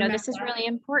 this is really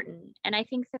important. And I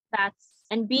think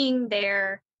and being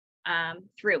there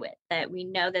through it, that we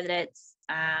know that it's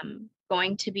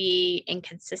going to be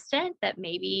inconsistent, that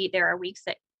maybe there are weeks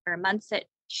or months that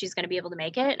she's going to be able to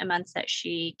make it and months that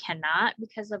she cannot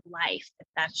because of life.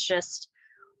 That's just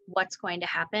what's going to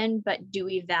happen. But do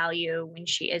we value when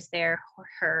she is there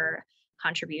her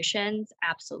contributions?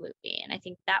 Absolutely. And I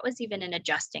think that was even in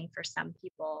adjusting for some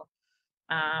people,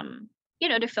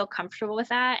 to feel comfortable with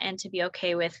that and to be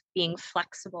okay with being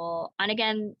flexible on,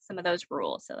 again, some of those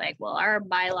rules. So like, well, our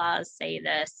bylaws say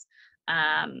this,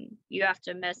 you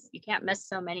can't miss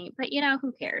so many, but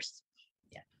who cares?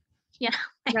 Yeah.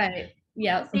 Right.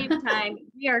 Yeah. At the same time,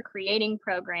 we are creating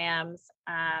programs,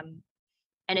 and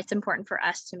it's important for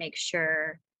us to make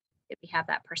sure that we have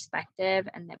that perspective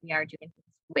and that we are doing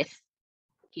things with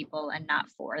people and not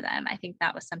for them. I think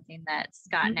that was something that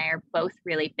Scott and I are both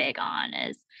really big on,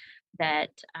 is that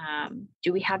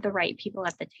do we have the right people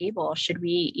at the table? Should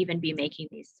we even be making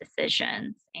these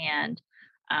decisions? And,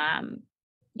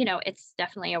 it's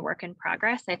definitely a work in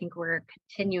progress. I think we're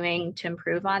continuing to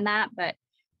improve on that. But,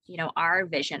 our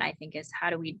vision, I think, is how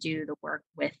do we do the work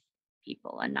with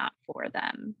people and not for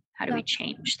them? How do we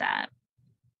change that?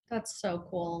 That's so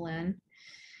cool, Lynn.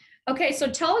 Okay, so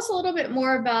tell us a little bit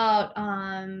more about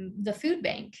the food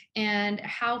bank and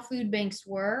how food banks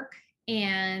work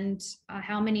and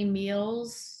how many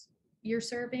meals you're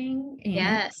serving. And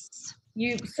yes.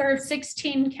 You serve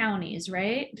 16 counties,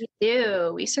 right? We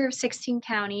do. We serve 16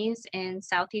 counties in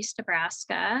Southeast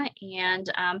Nebraska,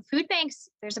 and food banks,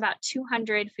 there's about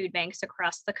 200 food banks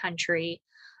across the country.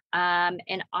 And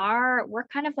we're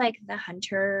kind of like the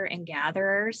hunter and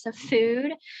gatherers of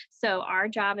food. So our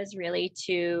job is really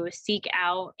to seek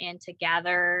out and to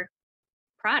gather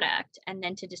product and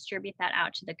then to distribute that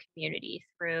out to the community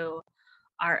through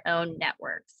our own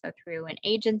networks. So through an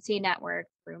agency network,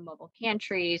 through mobile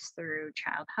pantries, through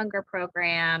child hunger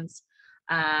programs.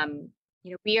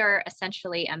 We are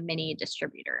essentially a mini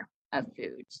distributor of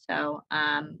food. So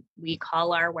we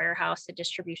call our warehouse a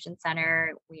distribution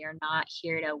center. We are not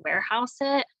here to warehouse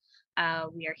it.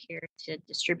 We are here to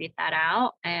distribute that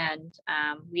out. And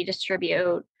we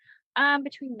distribute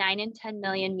between 9 and 10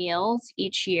 million meals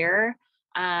each year.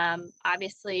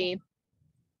 Obviously,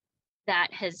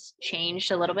 that has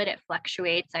changed a little bit. It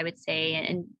fluctuates, I would say,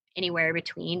 in anywhere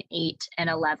between 8 and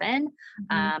 11,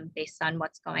 based on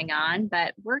what's going on.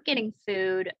 But we're getting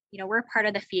food, we're part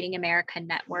of the Feeding America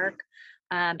network.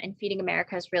 And Feeding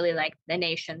America is really like the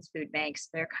nation's food banks.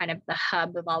 They're kind of the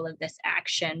hub of all of this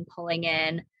action, pulling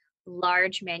in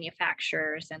large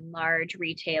manufacturers and large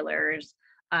retailers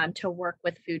to work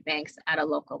with food banks at a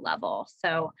local level.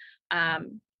 So,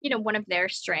 one of their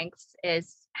strengths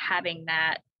is having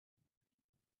that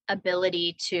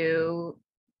ability to,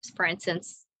 for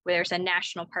instance, there's a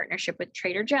national partnership with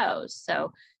Trader Joe's.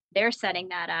 So they're setting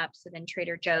that up. So then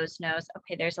Trader Joe's knows,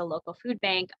 okay, there's a local food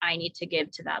bank. I need to give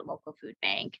to that local food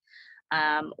bank.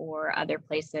 Or other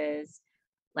places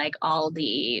like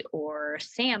Aldi or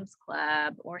Sam's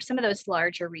Club or some of those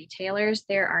larger retailers,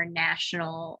 there are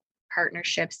national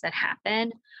partnerships that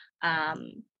happen.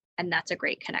 And that's a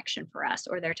great connection for us.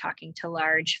 Or they're talking to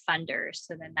large funders.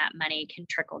 So then that money can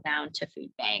trickle down to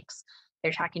food banks.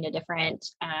 They're talking to different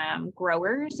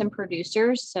growers and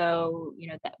producers. So,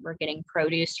 that we're getting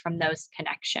produce from those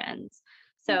connections.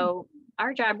 So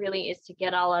our job really is to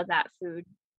get all of that food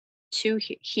to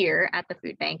here at the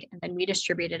food bank. And then we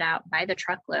distribute it out by the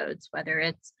truckloads, whether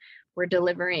it's we're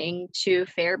delivering to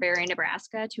Fairbury,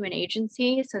 Nebraska to an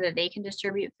agency so that they can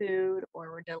distribute food,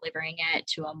 or we're delivering it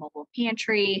to a mobile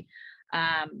pantry.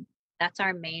 That's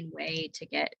our main way to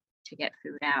get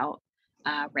food out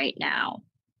right now.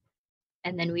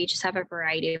 And then we just have a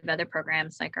variety of other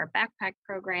programs like our backpack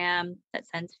program that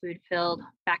sends food-filled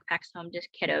backpacks home to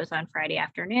kiddos on Friday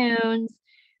afternoons.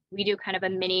 We do kind of a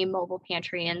mini mobile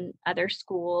pantry in other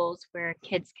schools where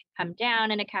kids can come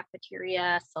down in a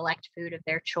cafeteria, select food of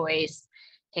their choice,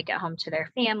 take it home to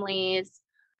their families.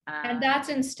 And that's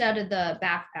instead of the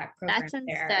backpack program. That's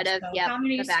instead of, yep. How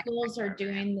many schools are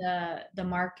doing the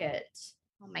market?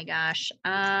 Oh my gosh.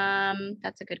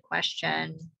 That's a good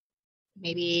question.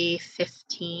 maybe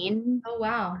 15 Oh,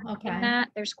 wow. in Okay. that.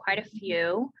 There's quite a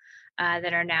few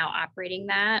that are now operating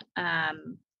that.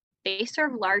 They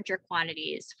serve larger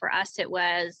quantities. For us, it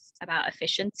was about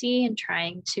efficiency and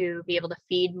trying to be able to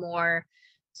feed more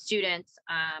students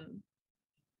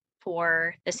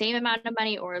for the same amount of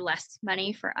money or less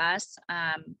money for us.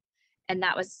 And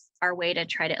that was our way to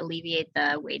try to alleviate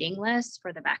the waiting list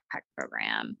for the backpack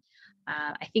program.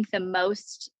 I think the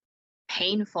most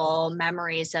painful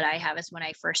memories that I have is when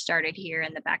I first started here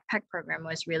and the backpack program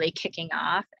was really kicking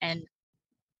off, and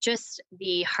just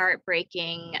the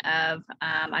heartbreaking of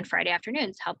on Friday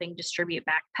afternoons helping distribute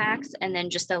backpacks and then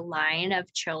just a line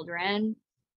of children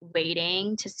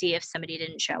waiting to see if somebody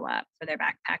didn't show up for their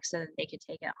backpack so that they could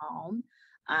take it home.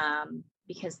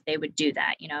 Because they would do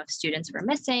that. If students were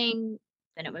missing,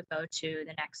 then it would go to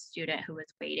the next student who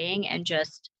was waiting, and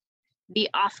just the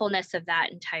awfulness of that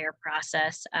entire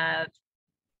process of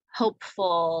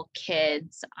hopeful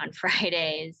kids on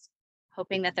Fridays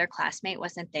hoping that their classmate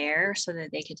wasn't there so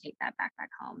that they could take that backpack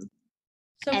home.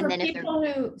 So And for then if people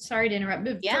who, sorry to interrupt,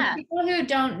 but Yeah. for people who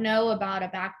don't know about a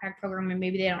backpack program and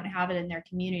maybe they don't have it in their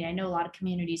community, I know a lot of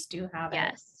communities do have it.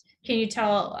 Yes. Can you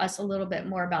tell us a little bit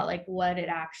more about like what it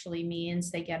actually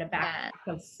means? They get a backpack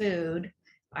of food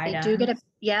They items. do get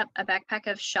a backpack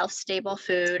of shelf-stable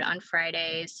food on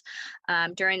Fridays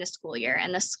during the school year.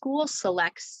 And the school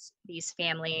selects these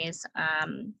families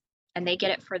and they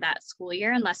get it for that school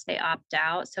year unless they opt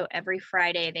out. So every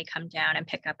Friday they come down and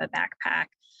pick up a backpack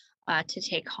to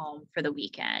take home for the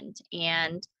weekend.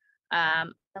 And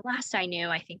the last I knew,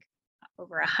 I think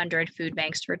over 100 food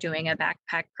banks were doing a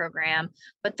backpack program.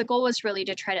 But the goal was really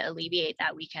to try to alleviate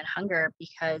that weekend hunger,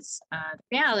 because the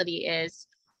reality is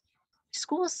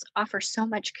schools offer so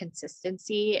much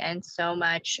consistency and so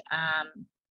much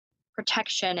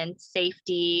protection and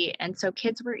safety. And so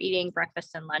kids were eating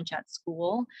breakfast and lunch at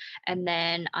school. And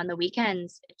then on the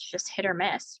weekends, it's just hit or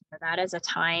miss. That is a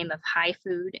time of high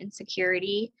food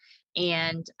insecurity.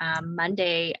 And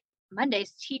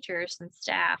Monday's teachers and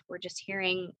staff were just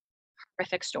hearing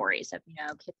horrific stories of,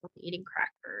 kids eating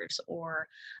crackers or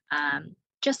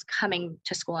just coming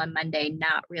to school on Monday,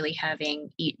 not really having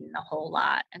eaten a whole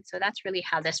lot. And so that's really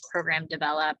how this program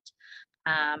developed.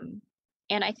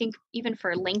 And I think even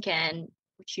for Lincoln,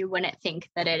 which you wouldn't think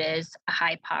that it is a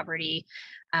high poverty,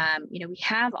 we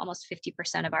have almost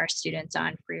 50% of our students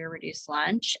on free or reduced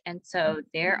lunch. And so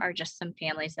there are just some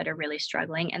families that are really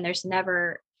struggling. And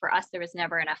for us, there was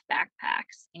never enough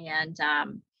backpacks. And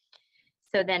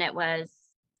so then it was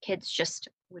kids just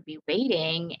would be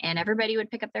waiting and everybody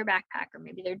would pick up their backpack, or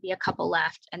maybe there'd be a couple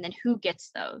left. And then who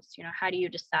gets those? How do you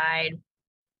decide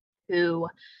who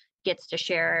gets to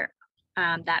share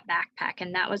that backpack?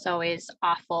 And that was always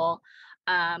awful.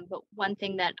 But one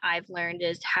thing that I've learned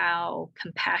is how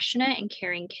compassionate and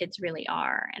caring kids really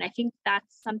are. And I think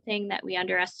that's something that we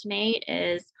underestimate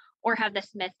or have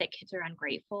this myth that kids are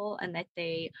ungrateful and that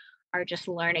they are just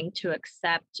learning to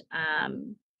accept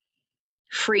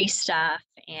free stuff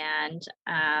and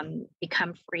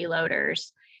become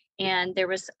freeloaders. And there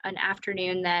was an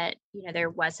afternoon that, there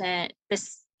wasn't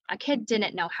a kid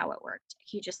didn't know how it worked.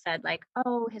 He just said like,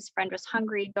 oh, his friend was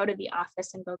hungry, go to the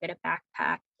office and go get a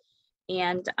backpack.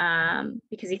 And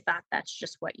because he thought that's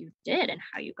just what you did and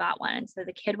how you got one. And so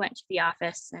the kid went to the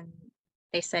office and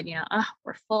they said, oh,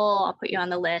 we're full, I'll put you on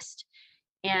the list.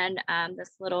 And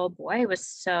this little boy was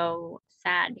so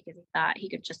sad because he thought he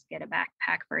could just get a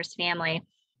backpack for his family.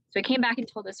 So he came back and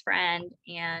told his friend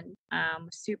and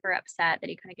was super upset that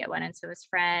he couldn't get one. And so his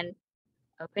friend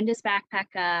opened his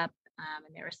backpack up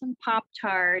and there were some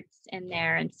Pop-Tarts in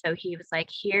there. And so he was like,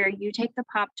 here, you take the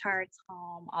Pop-Tarts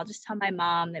home. I'll just tell my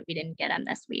mom that we didn't get them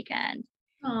this weekend.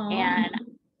 Aww. And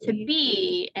to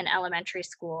be in elementary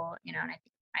school, and I think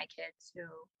my kids who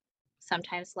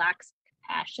sometimes lacks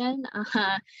compassion,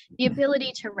 the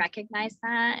ability to recognize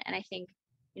that. And I think,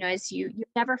 as you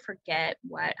never forget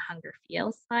what hunger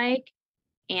feels like,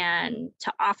 and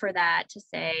to offer that, to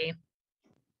say,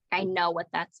 I know what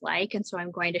that's like. And so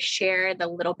I'm going to share the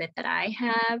little bit that I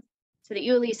have so that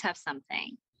you at least have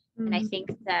something. Mm-hmm. And I think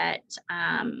that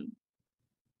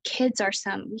kids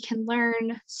we can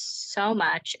learn so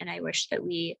much. And I wish that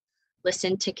we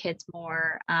listened to kids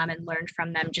more and learned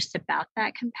from them just about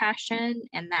that compassion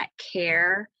and that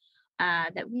care,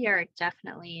 that we are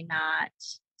definitely not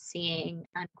seeing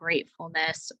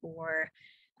ungratefulness or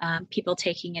people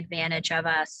taking advantage of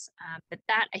us. But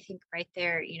that, I think right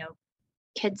there,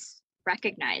 kids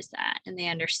recognize that and they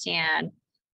understand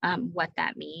what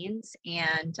that means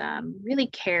and really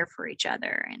care for each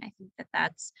other. And I think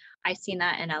I've seen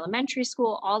that in elementary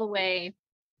school all the way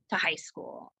to high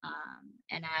school.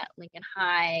 And at Lincoln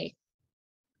High,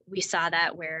 we saw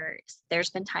that where there's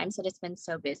been times that it's been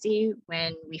so busy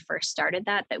when we first started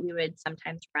that we would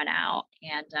sometimes run out,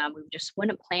 and we just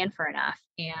wouldn't plan for enough.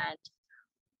 And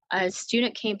a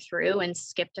student came through and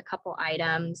skipped a couple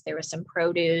items. There was some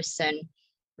produce, and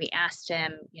we asked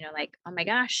him, like, oh my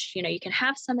gosh, you can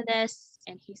have some of this.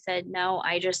 And he said, no,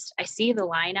 I see the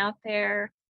line out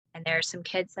there, and there are some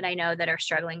kids that I know that are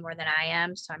struggling more than I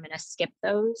am. So I'm going to skip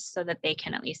those so that they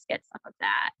can at least get some of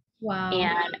that. Wow.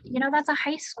 And, that's a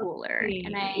high schooler.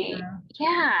 And I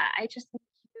just think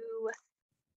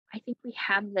I think we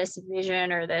have this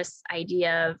vision or this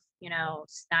idea of,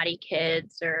 snotty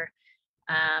kids or,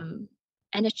 and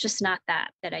it's just not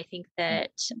that I think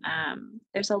that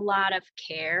there's a lot of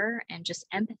care and just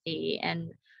empathy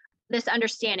and this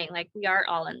understanding, like we are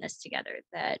all in this together,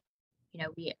 that,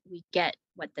 we get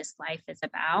what this life is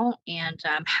about, and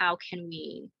how can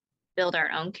we build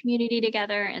our own community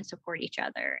together and support each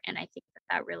other. And I think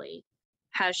that really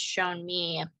has shown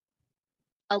me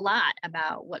a lot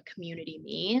about what community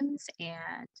means,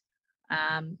 and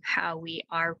how we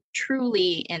are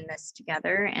truly in this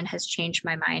together, and has changed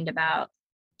my mind about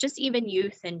just even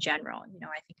youth in general.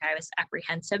 I think I was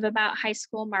apprehensive about high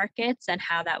school markets and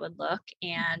how that would look.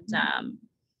 And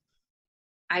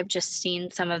I've just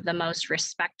seen some of the most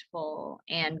respectful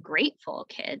and grateful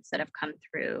kids that have come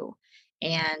through,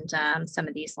 and some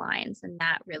of these lines. And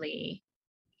that really,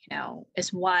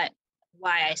 is why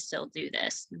I still do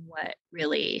this and what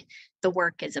really the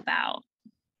work is about.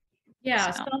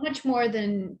 Yeah, so much more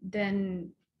than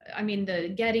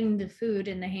the getting the food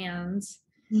in the hands.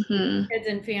 Kids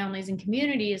and families and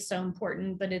community is so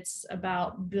important, but it's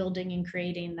about building and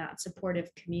creating that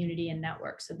supportive community and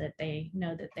network so that they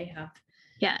know that they have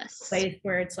a place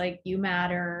where it's like, you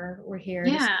matter, we're here to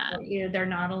support you. They're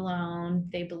not alone.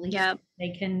 They believe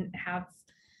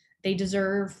they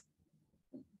deserve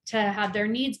to have their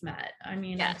needs met.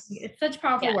 It's such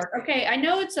powerful work. Okay, I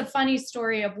know it's a funny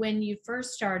story of when you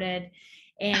first started,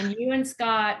 and you and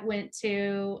Scott went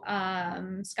to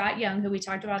Scott Young, who we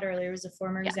talked about earlier, was a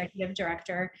former executive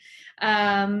director.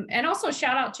 And also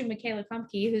shout out to Michaela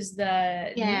Klumpke, who's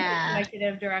the new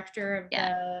executive director of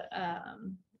the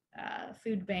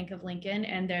Food Bank of Lincoln,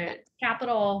 and the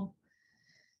capital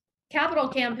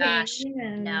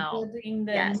campaign building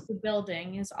the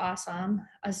building is awesome.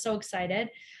 I'm so excited.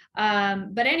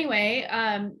 But anyway,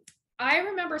 I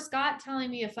remember Scott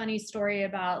telling me a funny story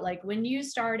about like when you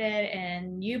started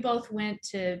and you both went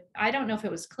to, I don't know if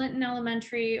it was Clinton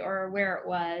Elementary or where it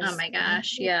was. Oh my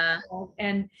gosh. Yeah.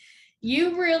 And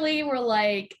you really were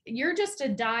like, you're just a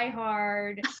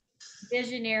diehard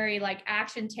visionary, like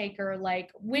action taker.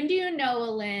 Like, when do you know,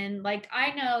 Lynn? Like,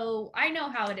 I know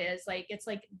how it is. Like, it's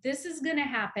like, this is going to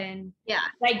happen. Yeah.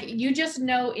 Like, you just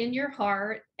know in your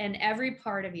heart and every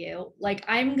part of you, like,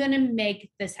 I'm going to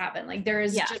make this happen. Like, there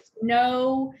is just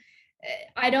no,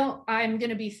 I'm going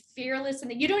to be fearless.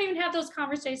 And you don't even have those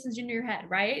conversations in your head,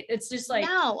 right? It's just like,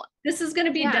 no, this is going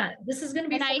to be done. This is going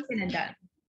to be and done.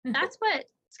 That's what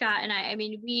Scott and I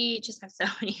mean, we just have so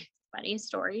many funny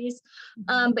stories.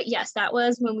 But yes, that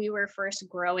was when we were first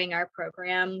growing our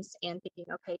programs and thinking,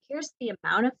 okay, here's the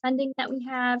amount of funding that we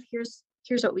have. Here's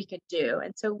what we could do.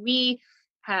 And so we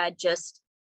had just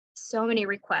so many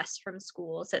requests from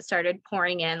schools that started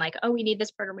pouring in, like, oh, we need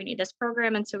this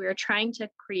program. And so we were trying to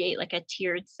create like a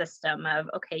tiered system of,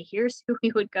 okay, here's who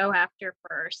we would go after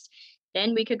first.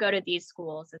 Then we could go to these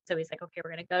schools. And so he's like, okay,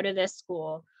 we're going to go to this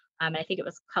school. I think it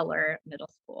was Color Middle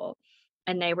School.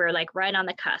 And they were like right on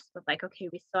the cusp of like, okay,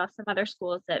 we still have some other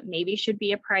schools that maybe should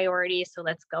be a priority. So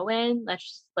let's go in, let's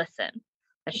just listen.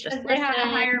 They had a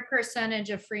higher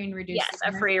percentage of free and reduced. Yes,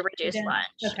 a free reduced lunch.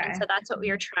 Okay. And so that's what we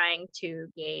were trying to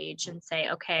gauge and say,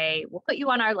 okay, we'll put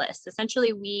you on our list.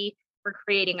 Essentially, we were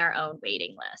creating our own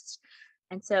waiting list.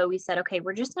 And so we said, okay,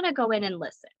 we're just going to go in and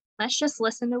listen. Let's just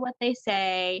listen to what they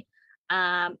say.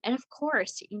 And of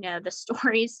course, the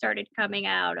stories started coming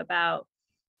out about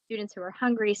students who were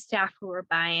hungry, staff who were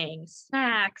buying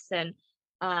snacks,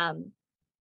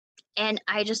 and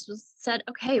I just said,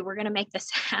 okay, we're going to make this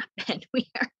happen. We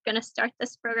are going to start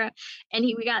this program. And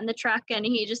we got in the truck and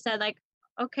he just said like,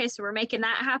 okay, so we're making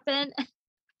that happen. I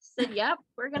said, yep,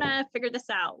 we're going to figure this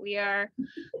out. We are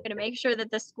going to make sure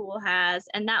that the school has,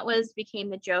 and that became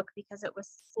the joke because it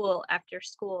was school after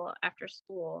school after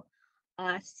school,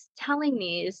 telling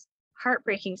these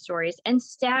heartbreaking stories and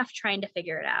staff trying to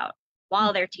figure it out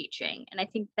while they're teaching. And I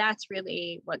think that's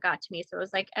really what got to me. So it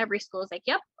was like every school is like,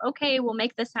 yep, okay, we'll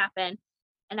make this happen.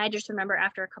 And I just remember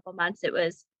after a couple months,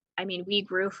 we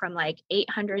grew from like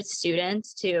 800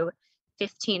 students to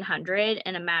 1,500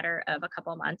 in a matter of a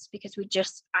couple months because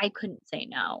I couldn't say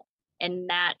no. And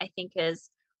that I think is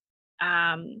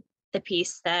the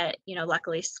piece that,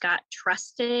 luckily Scott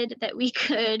trusted that we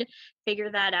could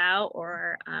figure that out,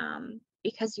 or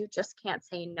because you just can't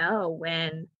say no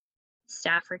when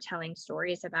staff are telling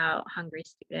stories about hungry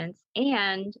students.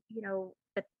 And,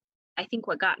 but I think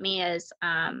what got me is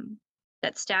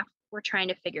that staff were trying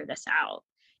to figure this out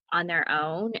on their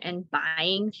own and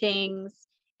buying things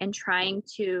and trying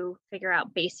to figure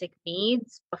out basic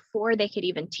needs before they could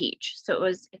even teach. So it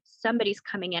was, if somebody's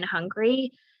coming in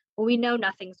hungry, well, we know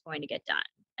nothing's going to get done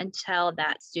until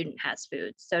that student has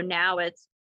food. So now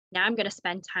I'm going to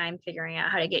spend time figuring out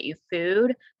how to get you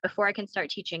food before I can start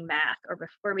teaching math, or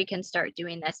before we can start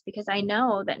doing this, because I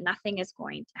know that nothing is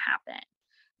going to happen.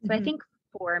 So I think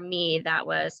for me, that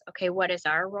was, okay, what is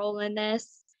our role in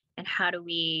this? And how do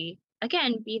we,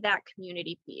 again, be that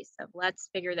community piece of, let's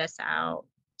figure this out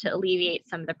to alleviate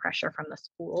some of the pressure from the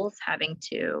schools having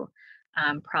to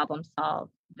problem solve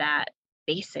that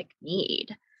basic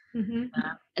need.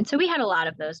 And so we had a lot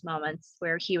of those moments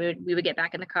where we would get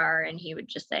back in the car and he would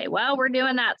just say, well, we're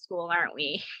doing that school, aren't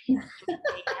we?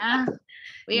 Yeah,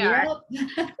 we are.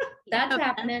 That's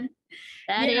happening.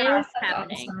 That is That's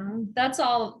happening.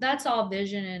 Awesome. That's all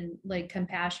vision and like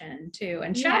compassion too.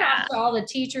 And shout out to all the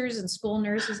teachers and school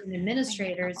nurses and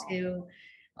administrators who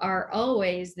are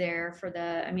always there for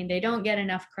they don't get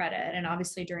enough credit. And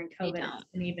obviously during COVID, it's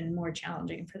been even more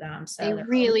challenging for them. So they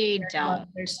really don't.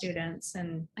 Their students,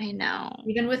 and I know,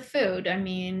 even with food,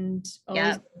 always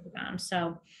for them.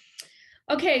 So,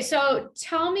 okay. So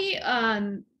tell me,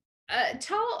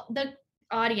 tell the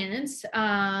audience,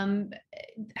 how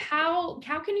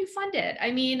can you fund it?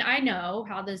 I know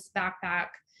how this backpack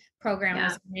program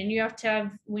is, and you have to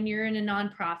have, when you're in a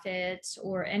nonprofit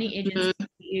or any agency,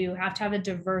 you have to have a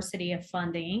diversity of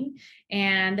funding.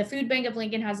 And the Food Bank of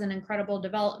Lincoln has an incredible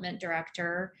development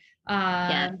director,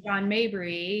 John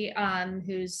Mabry,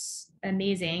 who's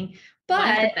amazing,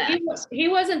 but he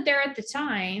wasn't there at the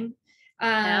time.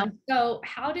 So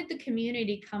how did the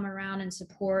community come around and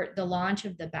support the launch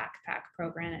of the backpack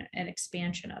program and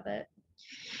expansion of it?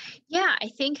 Yeah, I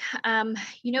think,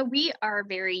 we are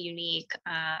very unique.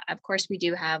 Of course, we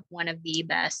do have one of the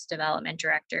best development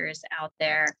directors out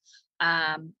there.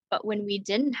 But when we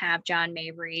didn't have John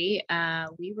Mabry,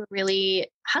 we were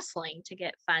really hustling to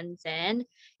get funds in.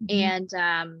 And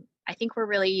I think we're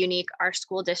really unique. Our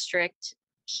school district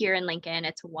here in Lincoln,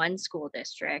 it's one school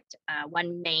district,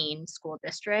 one main school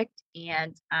district.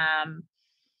 And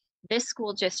this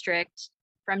school district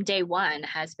from day one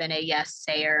has been a yes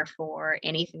sayer for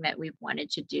anything that we've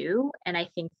wanted to do. And I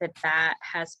think that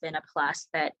has been a plus,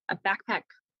 that backpack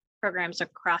programs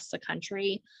across the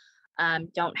country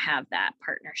don't have that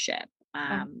partnership,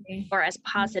 or as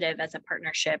positive as a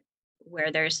partnership,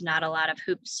 where there's not a lot of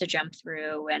hoops to jump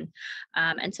through.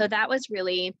 And so that was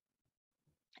really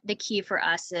the key for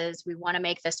us, is we want to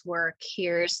make this work.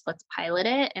 Let's pilot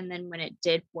it. And then when it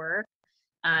did work,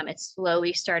 it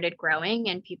slowly started growing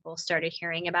and people started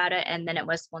hearing about it. And then it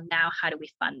was, well, now how do we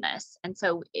fund this? And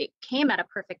so it came at a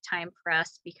perfect time for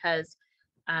us, because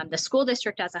the school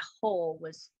district as a whole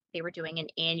they were doing an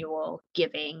annual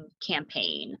giving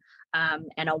campaign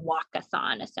and a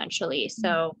walkathon, essentially.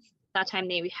 So that time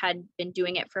they had been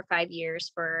doing it for 5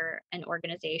 years for an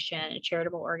organization, a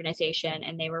charitable organization.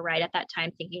 And they were right at that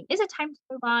time thinking, is it time to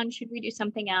move on? Should we do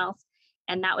something else?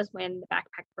 And that was when the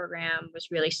backpack program was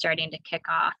really starting to kick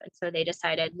off. And so they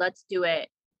decided, let's do it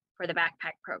for the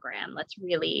backpack program. Let's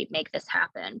really make this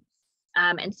happen.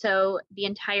 And so the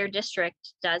entire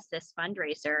district does this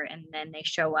fundraiser, and then they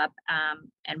show up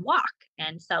and walk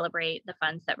and celebrate the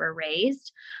funds that were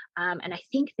raised. And I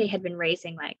think they had been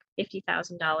raising like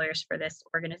 $50,000 for this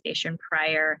organization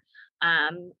prior.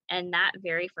 And that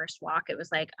very first walk, it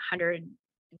was like $100 and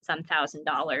some thousand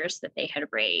that they had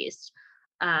raised.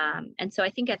 And so I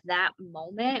think at that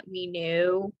moment we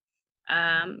knew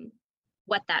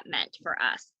what that meant for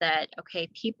us, that, okay,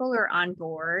 people are on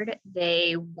board.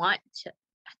 They want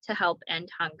to help end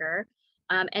hunger.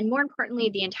 And more importantly,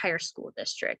 the entire school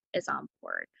district is on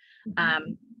board.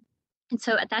 And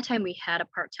so at that time we had a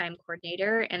part-time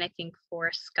coordinator. And I think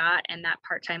for Scott and that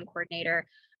part-time coordinator,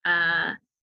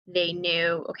 they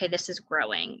knew, okay, this is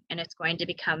growing and it's going to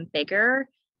become bigger,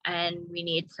 and we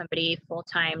need somebody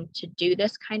full-time to do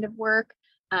this kind of work.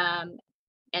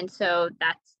 And so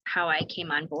that's how I came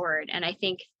on board. And I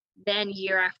think then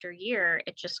year after year,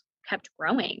 it just kept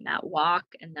growing, that walk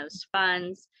and those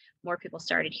funds. More people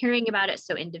started hearing about it.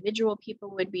 So individual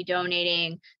people would be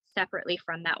donating separately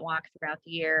from that walk throughout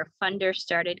the year. Funders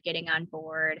started getting on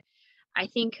board. I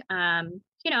think,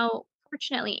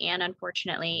 fortunately and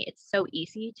unfortunately, it's so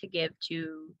easy to give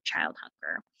to child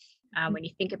hunger. When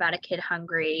you think about a kid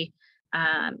hungry,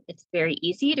 It's very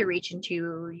easy to reach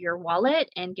into your wallet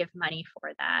and give money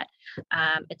for that.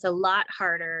 It's a lot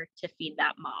harder to feed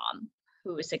that mom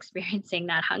who is experiencing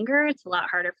that hunger. It's a lot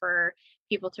harder for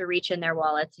people to reach in their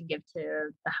wallets and give to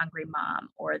the hungry mom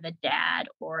or the dad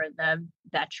or the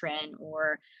veteran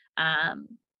or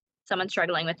someone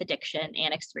struggling with addiction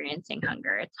and experiencing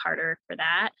hunger. It's harder for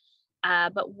that.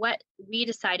 But what we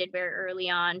decided very early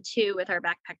on too with our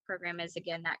backpack program is,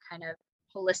 again, that kind of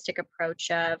holistic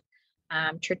approach of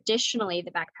traditionally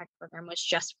the backpack program was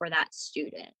just for that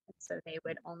student. So they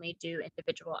would only do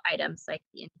individual items like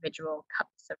the individual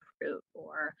cups of fruit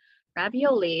or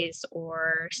raviolis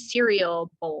or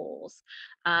cereal bowls.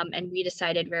 And we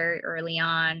decided very early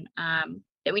on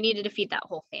that we needed to feed that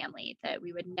whole family, that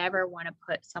we would never want to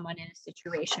put someone in a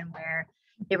situation where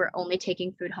they were only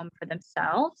taking food home for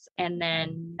themselves and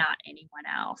then not anyone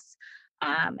else.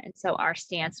 And so our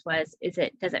stance was,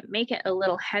 does it make it a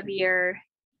little heavier?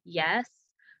 Yes.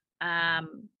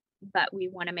 But we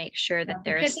want to make sure that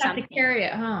there is something to carry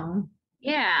it home.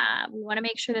 Yeah. We want to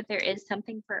make sure that there is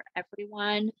something for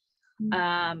everyone.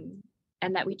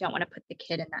 And that we don't want to put the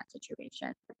kid in that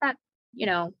situation. But that,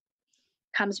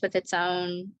 comes with its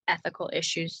own ethical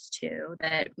issues too,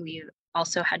 that we've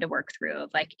also had to work through of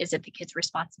like, is it the kid's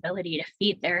responsibility to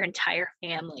feed their entire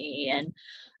family? And,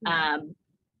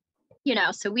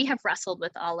 so we have wrestled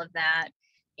with all of that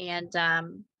and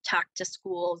talked to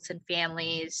schools and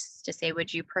families to say,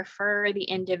 would you prefer the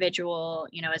individual?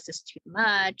 Is this too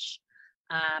much?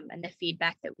 And the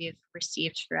feedback that we've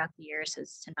received throughout the years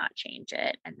is to not change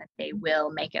it and that they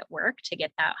will make it work to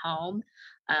get that home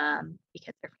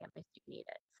because their families do need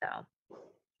it. So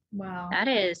wow, that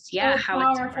is so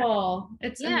powerful.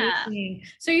 It's amazing.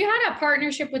 So you had a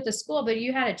partnership with the school, but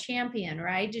you had a champion,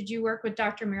 right? Did you work with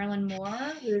Dr. Marilyn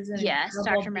Moore? Yes,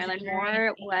 Dr. Marilyn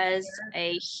Moore was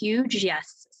a huge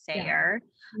yes sayer.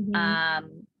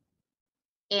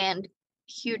 And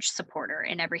huge supporter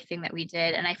in everything that we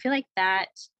did. And I feel like that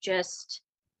just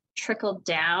trickled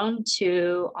down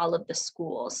to all of the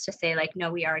schools to say like,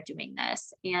 no, we are doing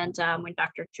this. And when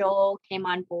Dr. Joel came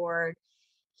on board,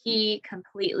 he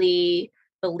completely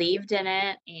believed in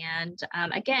it. And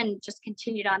again, just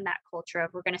continued on that culture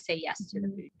of we're going to say yes to the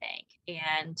food bank.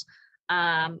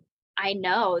 And I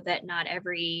know that not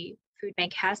every food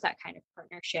bank has that kind of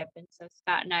partnership. And so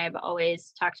Scott and I have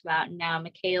always talked about, and now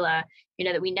Michaela,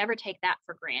 that we never take that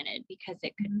for granted because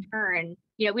it could turn,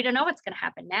 we don't know what's going to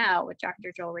happen now with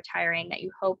Dr. Joel retiring, that you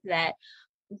hope that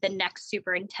the next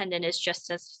superintendent is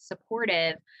just as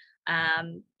supportive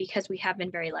because we have been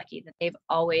very lucky that they've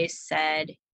always said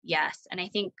yes. And I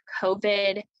think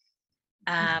COVID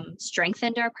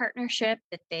strengthened our partnership,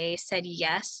 that they said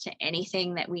yes to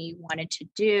anything that we wanted to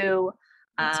do.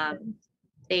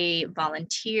 They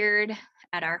volunteered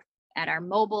at our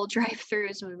mobile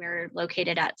drive-thrus when we were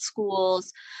located at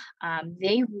schools.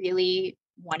 They really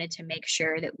wanted to make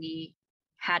sure that we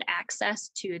had access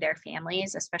to their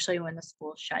families, especially when the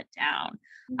school shut down.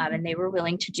 And they were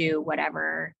willing to do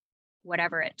whatever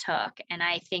it took. And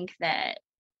I think that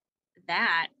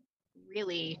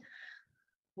really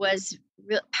was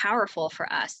real powerful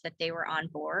for us, that they were on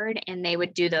board and they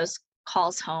would do those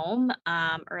calls home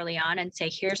early on and say,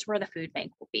 here's where the food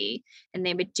bank will be. And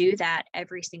they would do that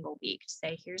every single week to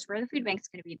say, here's where the food bank's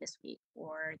going to be this week,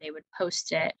 or they would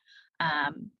post it.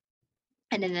 And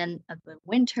then of the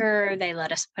winter, they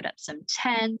let us put up some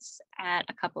tents at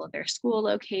a couple of their school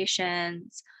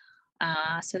locations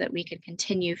so that we could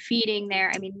continue feeding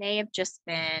there. I mean, they have just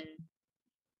been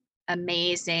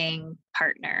amazing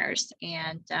partners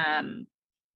and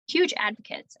huge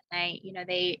advocates.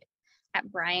 At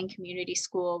Bryan Community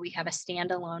School, we have a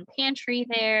standalone pantry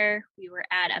there. We were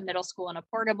at a middle school and a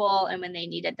portable. And when they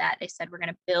needed that, they said, we're going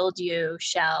to build you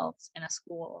shelves in a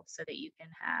school so that you can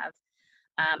have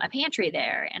a pantry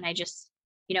there. And I just,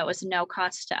 it was no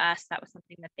cost to us. That was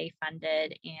something that they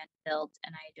funded and built.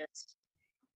 And I just,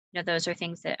 those are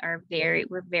things that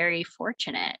we're very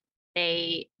fortunate.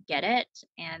 They get it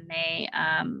and they,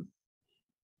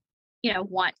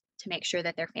 want to make sure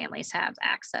that their families have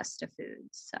access to food.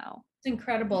 So it's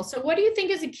incredible. So what do you think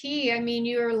is a key? I mean,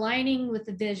 you're aligning with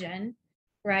the vision,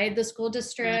 right? The school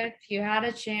district, you had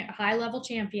a high level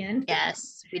champion.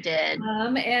 Yes, we did.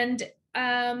 And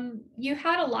you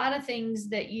had a lot of things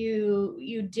that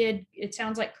you did, it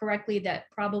sounds like correctly, that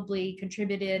probably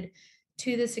contributed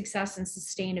to the success and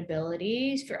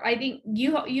sustainability. I think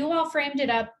you all framed it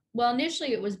up. Well,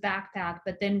 initially it was backpack,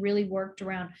 but then really worked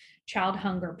around child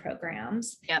hunger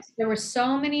programs. Yep. There were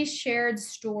so many shared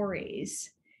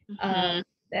stories.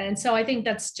 And so I think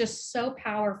that's just so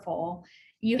powerful.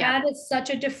 You Yep. had such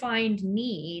a defined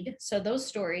need. So those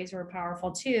stories were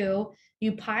powerful too.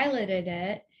 You piloted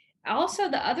it. Also,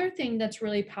 the other thing that's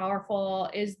really powerful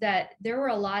is that there were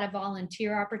a lot of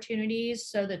volunteer opportunities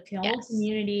so that the whole Yes.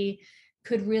 community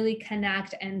could really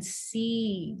connect and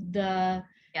see the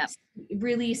Yep.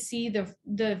 really see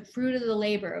the fruit of the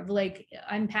labor of like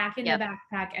unpacking the Yep.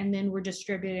 backpack and then we're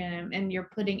distributing them and you're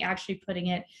actually putting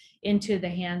it into the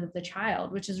hand of the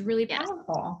child, which is really Yes.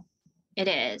 powerful. It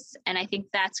is. And I think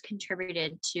that's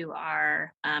contributed to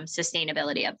our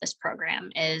sustainability of this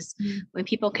program is when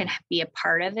people can be a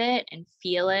part of it and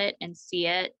feel it and see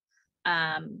it.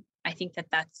 I think that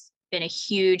that's been a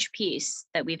huge piece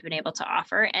that we've been able to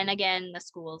offer. And again, the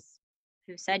schools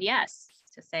who said yes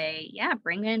to say, yeah,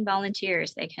 bring in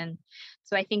volunteers. They can.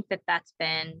 So I think that that's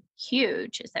been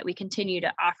huge is that we continue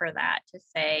to offer that to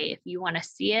say, if you want to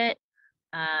see it,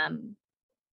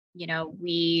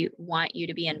 we want you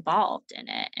to be involved in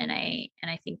it. And I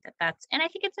think I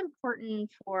think it's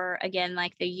important for, again,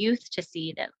 like the youth to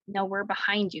see that, no, we're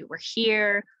behind you. We're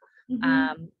here.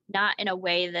 Not in a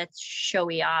way that's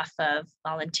showy off of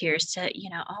volunteers to,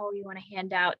 oh, you want to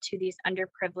hand out to these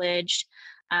underprivileged,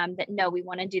 that no, we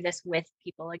want to do this with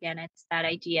people. Again, it's that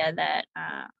idea that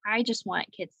I just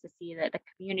want kids to see that the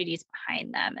community's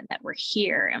behind them and that we're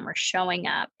here and we're showing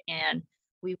up and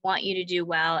we want you to do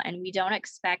well. And we don't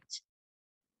expect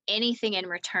anything in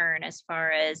return as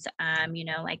far as,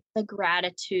 like the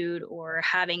gratitude or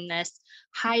having this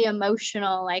high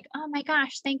emotional, like, oh my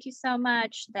gosh, thank you so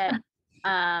much. That,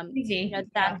 Easy.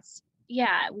 that's,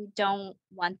 yeah, we don't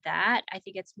want that. I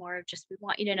think it's more of just, we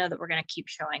want you to know that we're going to keep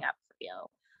showing up for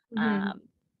you.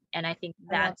 And I think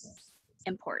that's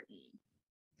important.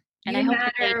 And I hope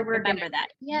that they remember that.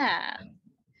 Yeah.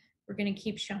 We're going to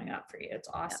keep showing up for you. It's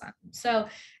awesome. Yep. So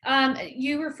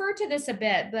you referred to this a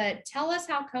bit, but tell us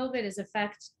how COVID has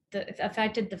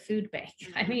affected the food bank.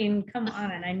 I mean, come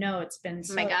on. And I know it's been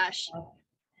oh my gosh.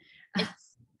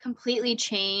 It's completely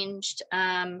changed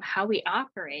how we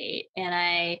operate.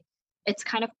 And it's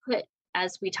kind of put,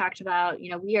 as we talked about,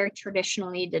 we are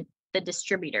traditionally the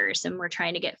distributors and we're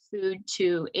trying to get food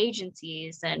to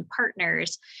agencies and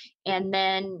partners. And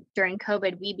then during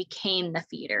COVID, we became the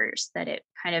feeders, that it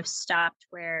kind of stopped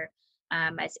where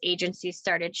as agencies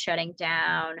started shutting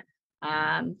down,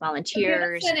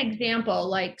 volunteers. So give us an example,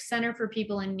 like Center for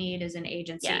People in Need is an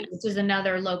agency, yes, which is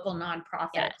another local nonprofit,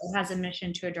 yes, that has a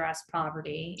mission to address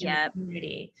poverty in the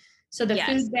community. So the, yes,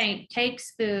 food bank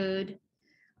takes food,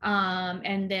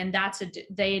 and then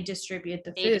they distribute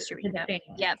the food to the family.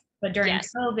 Yep. But during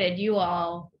COVID, you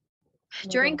all.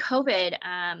 During COVID,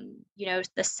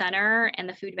 the center and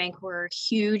the food bank were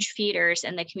huge feeders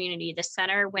in the community. The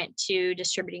center went to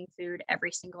distributing food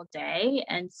every single day,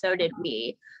 and so did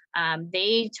we.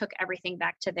 They took everything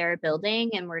back to their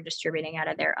building and were distributing out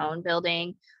of their own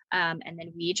building. And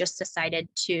then we just decided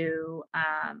to,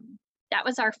 that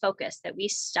was our focus, that we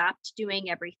stopped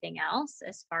doing everything else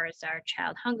as far as our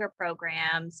child hunger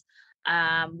programs.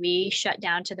 We shut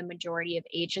down to the majority of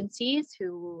agencies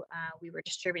who we were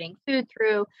distributing food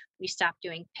through. We stopped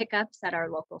doing pickups at our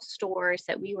local stores,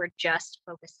 that we were just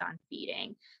focused on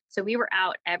feeding. So we were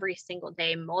out every single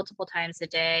day, multiple times a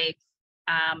day,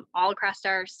 all across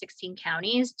our 16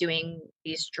 counties doing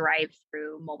these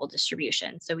drive-through mobile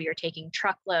distribution. So we were taking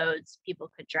truckloads, people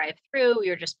could drive through, we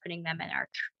were just putting them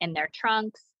in their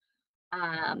trunks.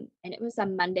 And it was a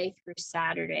Monday through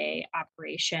Saturday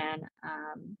operation.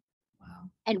 Wow.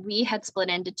 And we had split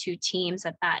into two teams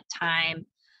at that time.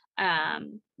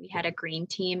 We had a green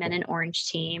team and an orange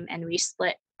team, and we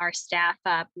split our staff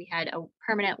up. We had a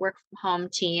permanent work from home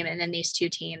team, and then these two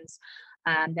teams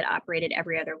that operated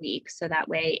every other week. So that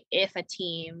way, if a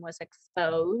team was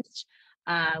exposed,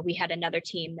 we had another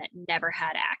team that never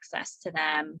had access to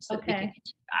them, so that we could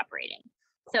continue operating.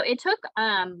 So it took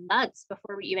months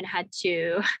before we even had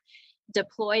to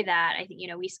deploy that. I think,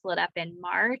 we split up in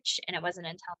March, and it wasn't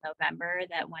until November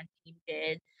that one team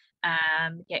did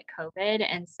get COVID.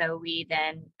 And so we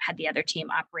then had the other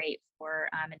team operate for,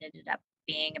 it ended up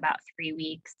being about 3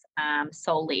 weeks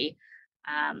solely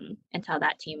until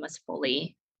that team was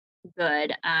fully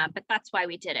good. But that's why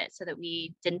we did it, so that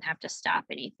we didn't have to stop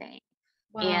anything.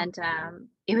 Wow. And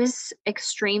it was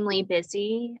extremely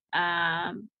busy.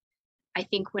 I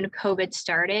think when COVID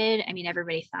started,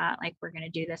 everybody thought like, we're going to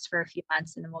do this for a few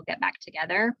months and then we'll get back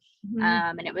together.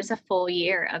 And it was a full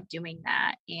year of doing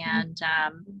that. And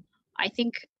I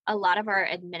think a lot of our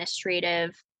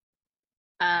administrative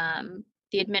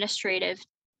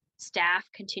staff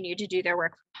continued to do their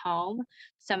work from home.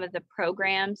 Some of the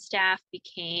program staff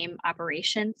became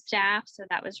operations staff. So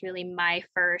that was really my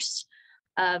first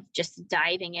of just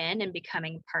diving in and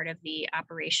becoming part of the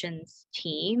operations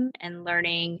team and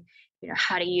learning,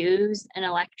 how to use an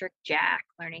electric jack,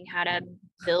 learning how to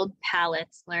build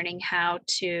pallets, learning how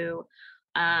to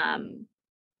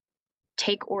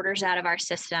take orders out of our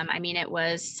system. I mean, it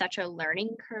was such a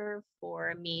learning curve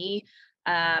for me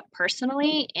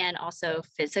personally and also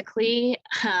physically,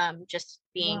 just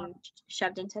being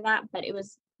shoved into that. But it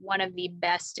was one of the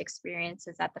best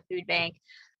experiences at the food bank.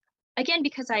 Again,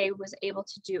 because I was able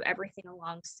to do everything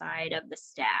alongside of the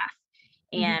staff.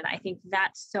 And I think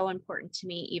that's so important to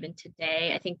me even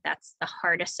today. I think that's the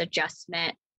hardest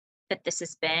adjustment that this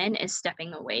has been, is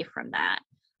stepping away from that,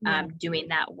 doing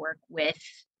that work with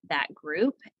that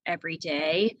group every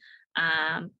day.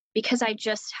 Because I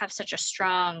just have such a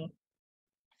strong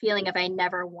feeling of I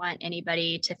never want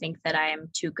anybody to think that I am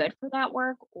too good for that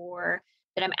work, or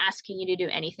that I'm asking you to do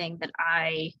anything that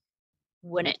I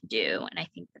wouldn't do. And I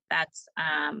think that that's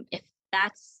if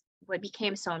that's what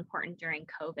became so important during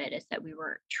COVID, is that we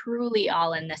were truly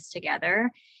all in this together.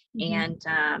 And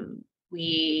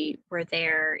we were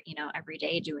there, every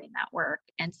day doing that work.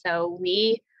 And so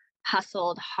we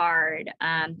hustled hard.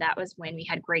 That was when we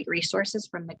had great resources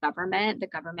from the government. The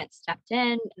government stepped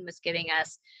in and was giving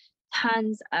us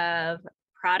tons of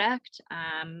product.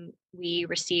 We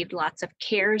received lots of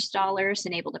CARES dollars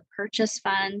and able to purchase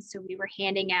funds. So we were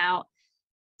handing out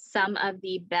some of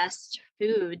the best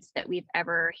foods that we've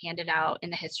ever handed out in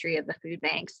the history of the food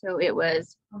bank. So it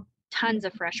was tons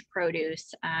of fresh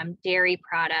produce, dairy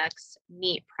products,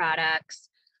 meat products,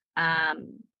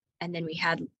 and then we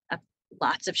had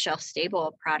lots of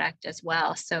shelf-stable product as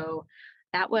well. So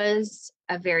that was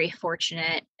a very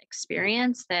fortunate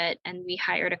experience and we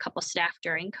hired a couple staff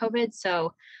during COVID.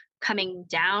 So coming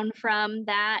down from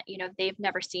that, they've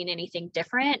never seen anything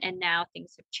different. And now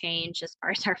things have changed as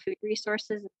far as our food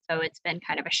resources. So it's been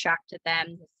kind of a shock to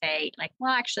them to say, like,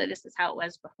 well, actually, this is how it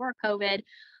was before COVID.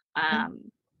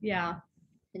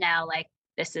 Now, like,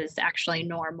 this is actually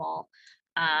normal.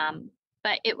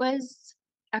 But it was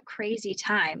a crazy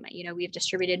time. We've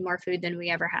distributed more food than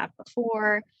we ever have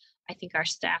before. I think our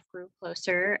staff grew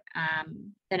closer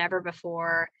than ever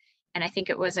before. And I think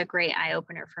it was a great eye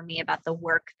opener for me about the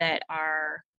work that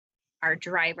our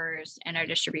drivers and our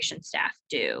distribution staff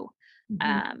do.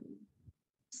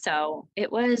 So it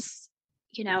was,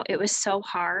 it was so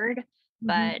hard,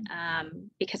 but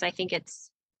because I think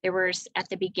there was, at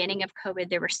the beginning of COVID,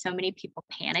 there were so many people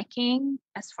panicking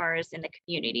as far as in the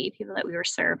community, people that we were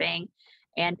serving,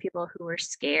 and people who were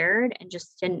scared and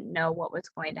just didn't know what was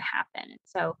going to happen. And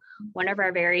so one of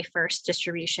our very first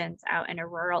distributions out in a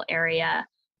rural area,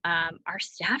 our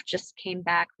staff just came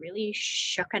back really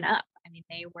shooken up. I mean,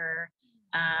 they were,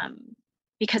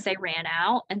 because they ran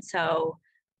out. And so,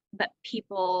 but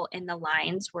people in the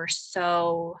lines were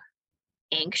so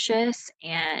anxious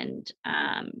and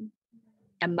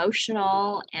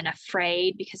emotional and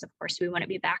afraid, because of course we wouldn't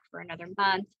be back for another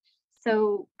month.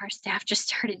 So our staff just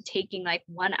started taking like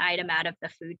one item out of the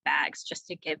food bags just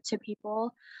to give to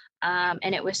people.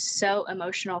 And it was so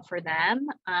emotional for them.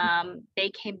 They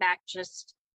came back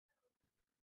just,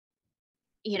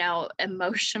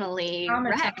 emotionally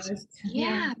wrecked.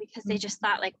 Yeah, because they just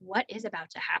thought, like, what is about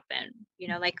to happen?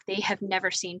 Like, they have never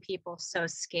seen people so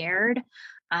scared.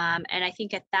 And I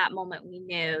think at that moment we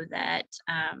knew that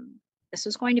this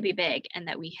was going to be big, and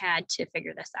that we had to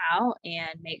figure this out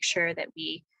and make sure that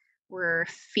we were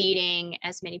feeding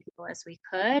as many people as we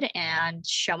could and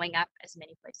showing up as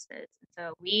many places.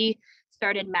 So we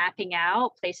started mapping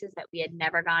out places that we had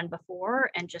never gone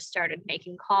before, and just started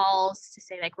making calls to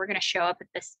say, like, we're going to show up at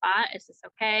this spot. Is this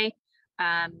okay?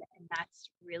 And that's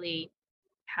really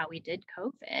how we did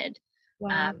COVID.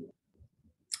 Wow.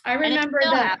 I remember and it's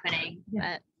still that happening.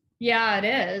 But yeah, it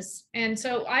is. And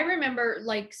so I remember,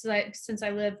 like, since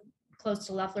I live close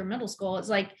to Leffler Middle School, it's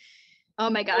like, oh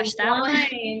my gosh, that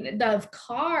line of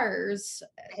cars.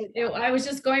 I was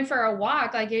just going for a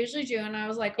walk like I usually do, and I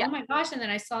was like, oh my gosh. And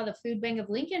then I saw the Food Bank of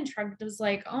Lincoln truck. It was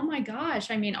like, oh my gosh.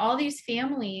 I mean, all these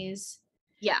families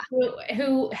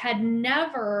who had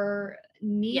never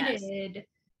needed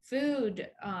food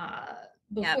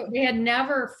before. They had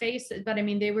never faced it, but I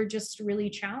mean, they were just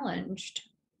really challenged.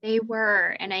 They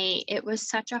were. And it was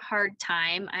such a hard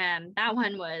time. That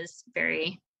one was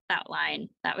that line,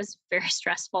 that was very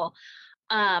stressful.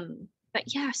 But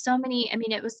yeah, so many, I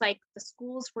mean, it was like the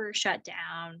schools were shut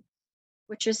down,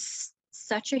 which is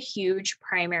such a huge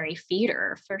primary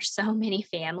feeder for so many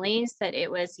families, that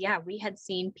it was, we had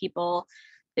seen people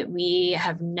that we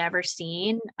have never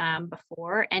seen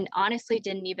before, and honestly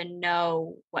didn't even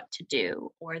know what to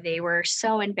do, or they were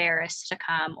so embarrassed to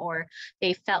come, or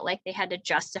they felt like they had to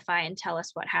justify and tell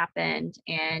us what happened.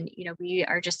 And, we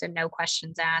are just a no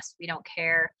questions asked. We don't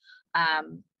care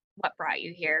what brought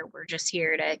you here. We're just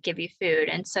here to give you food.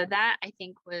 And so that, I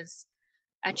think, was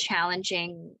a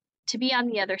challenging to be on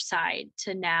the other side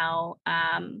to now.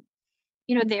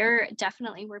 There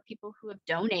definitely were people who have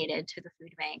donated to the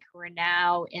food bank who are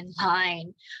now in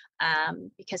line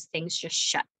because things just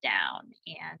shut down.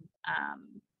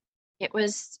 And it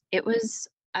was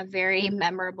a very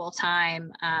memorable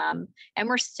time. And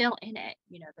we're still in it,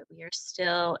 that we are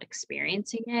still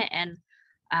experiencing it. And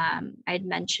I'd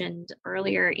mentioned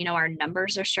earlier, our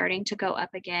numbers are starting to go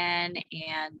up again.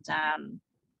 And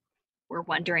we're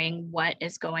wondering what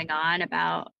is going on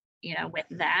about, with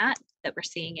that we're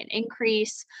seeing an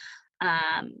increase.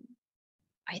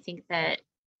 I think that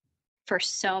for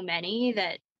so many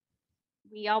that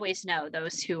we always know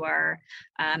those who are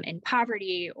in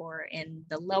poverty or in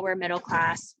the lower middle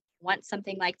class, once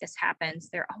something like this happens,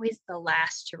 they're always the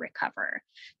last to recover.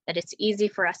 That it's easy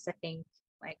for us to think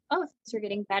like, oh, things are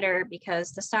getting better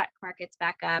because the stock market's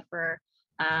back up, or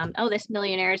this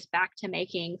millionaire is back to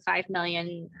making $5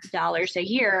 million a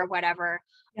year or whatever.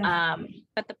 Yeah.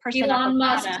 But the person Elon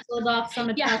Musk sold off some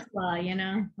of Tesla,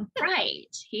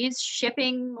 Right. He's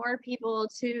shipping more people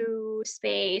to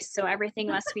space, so everything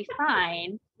must be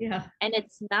fine. Yeah. And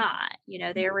it's not.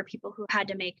 There were people who had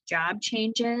to make job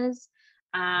changes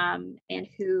and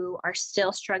who are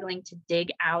still struggling to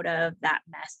dig out of that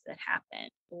mess that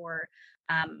happened, or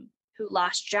who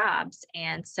lost jobs.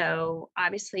 And so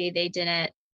obviously they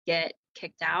didn't get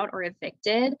kicked out or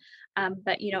evicted.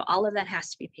 But, all of that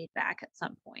has to be paid back at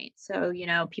some point. So,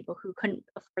 people who couldn't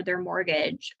afford their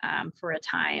mortgage for a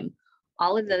time,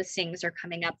 all of those things are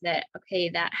coming up that, okay,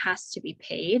 that has to be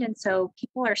paid. And so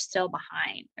people are still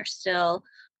behind. They're still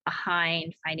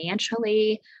behind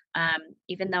financially,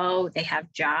 even though they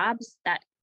have jobs. That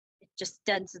it just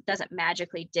doesn't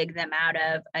magically dig them out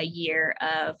of a year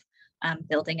of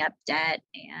building up debt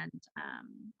and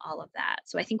all of that.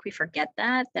 So I think we forget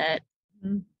that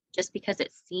just because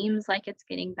it seems like it's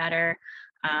getting better,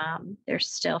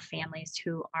 there's still families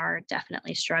who are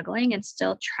definitely struggling and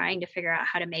still trying to figure out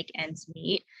how to make ends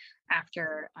meet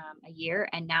after a year.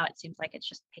 And now it seems like it's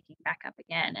just picking back up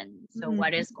again. And so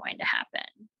what is going to happen?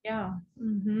 Yeah.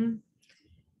 Mm-hmm.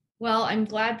 Well, I'm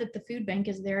glad that the food bank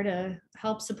is there to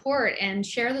help support and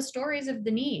share the stories of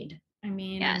the need. I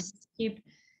mean, yes. Keep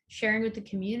sharing with the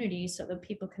community so that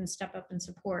people can step up and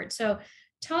support. So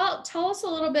tell us a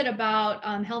little bit about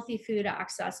healthy food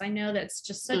access. I know that's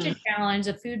just such a challenge.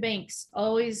 The food banks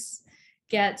always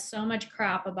get so much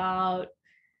crap about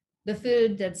the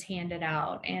food that's handed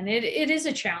out, and it is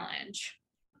a challenge.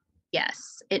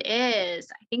 Yes, it is.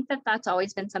 I think that's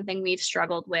always been something we've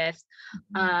struggled with,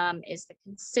 is the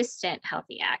consistent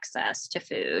healthy access to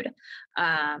food.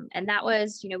 And that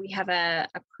was, we have a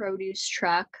produce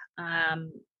truck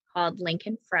called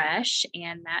Lincoln Fresh,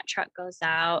 and that truck goes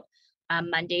out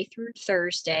Monday through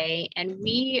Thursday,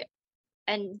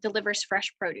 and delivers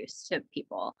fresh produce to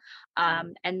people.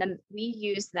 And then we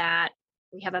use that.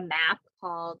 We have a map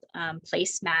called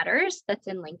Place Matters that's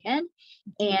in Lincoln,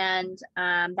 and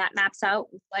that maps out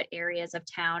what areas of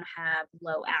town have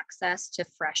low access to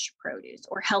fresh produce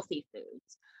or healthy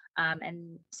foods.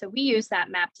 And so we use that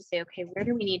map to say, okay, where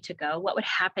do we need to go? What would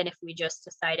happen if we just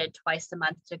decided twice a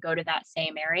month to go to that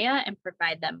same area and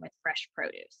provide them with fresh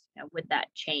produce? Would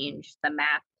that change the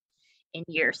map in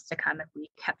years to come if we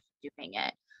kept doing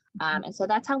it? And so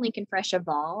that's how Lincoln Fresh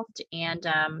evolved. And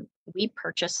we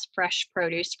purchase fresh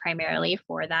produce primarily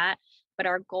for that. But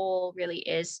our goal really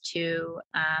is to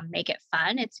make it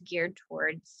fun. It's geared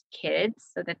towards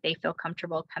kids so that they feel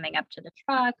comfortable coming up to the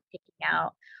truck, picking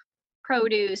out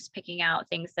produce, picking out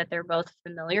things that they're both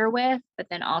familiar with, but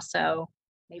then also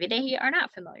maybe they are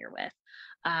not familiar with.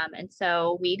 And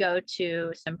so we go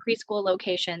to some preschool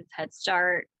locations, Head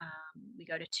Start. We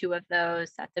go to 2 of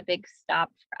those. That's a big stop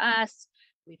for us.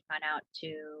 We've gone out to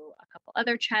a couple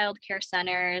other child care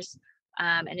centers,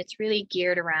 and it's really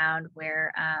geared around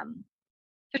where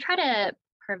to try to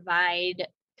provide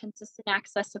consistent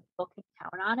access so people can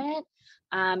count on it,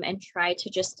 and try to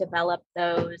just develop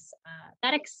those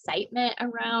that excitement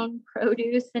around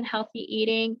produce and healthy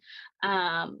eating,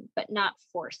 but not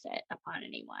force it upon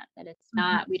anyone. That it's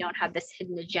not, we don't have this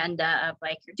hidden agenda of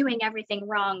like, you're doing everything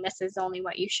wrong, this is only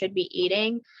what you should be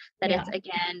eating. That it's,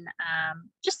 again,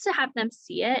 just to have them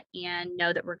see it and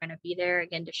know that we're going to be there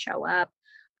again to show up.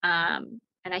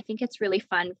 And I think it's really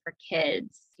fun for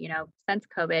kids. Since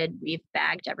COVID, we've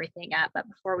bagged everything up, but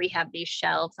before we have these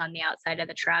shelves on the outside of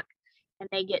the truck and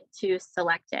they get to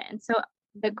select it. And so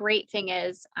the great thing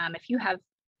is, if you have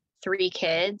 3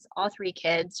 kids, all 3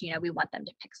 kids, we want them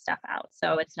to pick stuff out.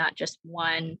 So it's not just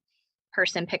one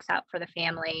person picks out for the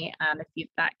family. If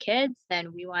you've got kids,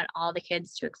 then we want all the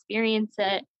kids to experience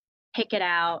it, pick it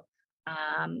out.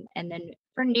 And then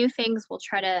for new things, we'll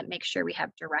try to make sure we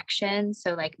have directions.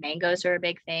 So like mangoes are a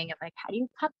big thing of like, how do you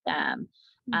cut them?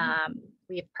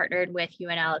 We've partnered with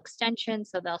UNL Extension,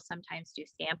 so they'll sometimes do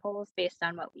samples based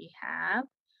on what we have,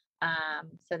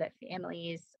 so that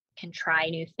families can try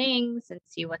new things and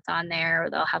see what's on there. Or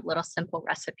they'll have little simple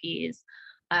recipes.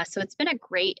 So it's been a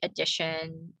great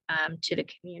addition to the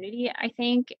community, I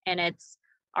think. And it's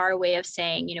our way of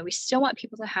saying, we still want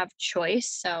people to have choice.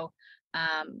 So,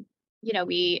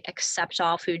 we accept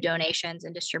all food donations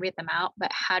and distribute them out,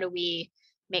 but how do we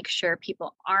make sure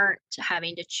people aren't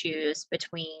having to choose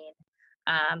between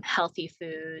healthy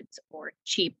foods or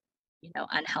cheap,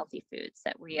 unhealthy foods,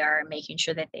 that we are making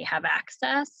sure that they have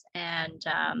access, and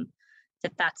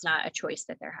that that's not a choice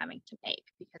that they're having to make,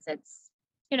 because it's,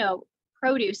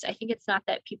 produce. I think it's not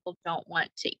that people don't want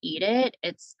to eat it.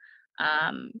 It's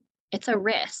a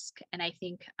risk. And I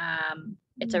think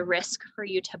it's a risk for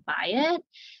you to buy it.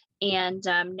 And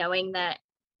knowing that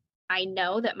I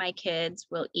know that my kids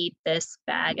will eat this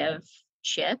bag of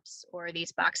chips or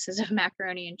these boxes of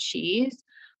macaroni and cheese,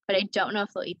 but I don't know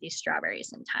if they'll eat these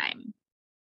strawberries in time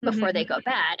before they go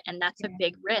bad. And that's a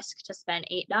big risk to spend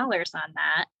 $8 on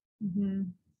that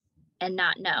and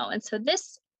not know. And so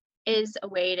this is a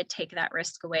way to take that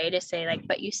risk away, to say like,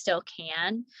 but you still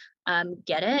can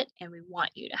get it, and we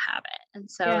want you to have it. And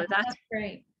so that's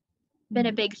great. Been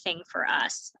a big thing for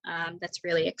us. That's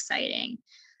really exciting.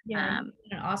 Yeah, you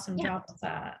did an awesome job with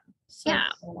that. So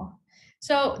cool.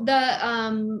 So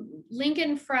the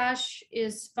Lincoln Fresh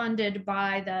is funded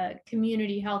by the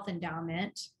Community Health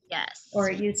Endowment. Yes. Or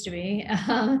it used to be.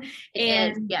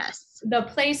 Yes. The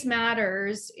Place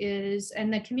Matters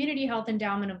and the Community Health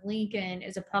Endowment of Lincoln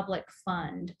is a public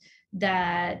fund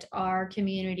that our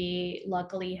community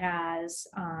luckily has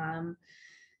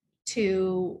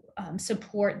to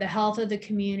support the health of the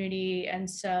community. And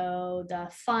so the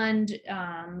fund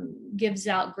gives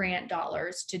out grant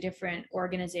dollars to different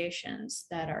organizations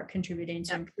that are contributing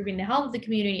to improving the health of the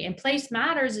community. And Place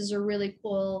Matters is a really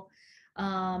cool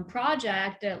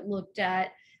project that looked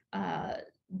at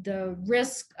the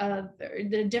risk of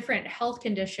the different health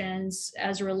conditions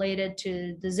as related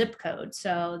to the zip code,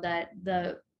 so that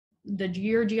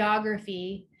your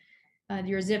geography,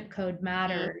 your zip code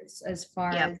matters as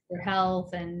far as your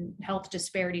health and health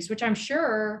disparities, which I'm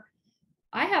sure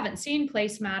I haven't seen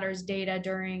Place Matters data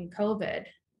during COVID,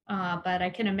 but I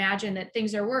can imagine that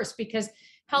things are worse because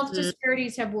health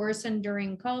disparities have worsened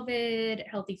during COVID.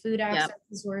 Healthy food access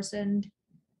has worsened.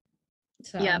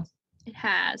 So. It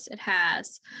has.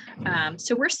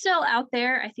 So we're still out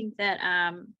there. I think that,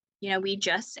 we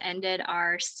just ended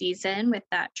our season with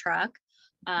that truck,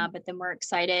 but then we're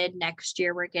excited. Next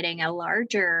year, we're getting a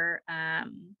larger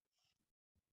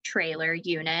trailer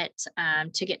unit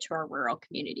to get to our rural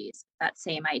communities. That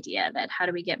same idea, that how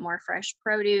do we get more fresh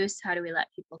produce? How do we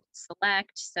let people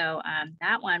select? So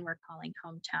that one we're calling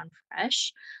Hometown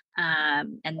Fresh.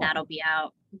 And that'll be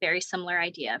out. Very similar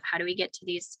idea of how do we get to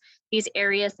these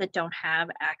areas that don't have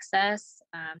access.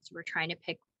 So we're trying to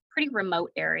pick pretty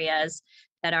remote areas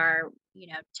that are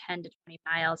 10 to 20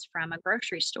 miles from a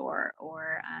grocery store,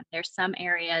 or there's some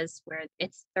areas where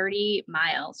it's 30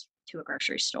 miles to a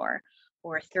grocery store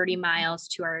or 30 miles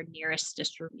to our nearest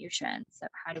distribution. So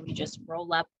how do we just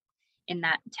roll up in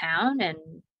that town and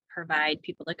provide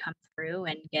people to come through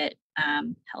and get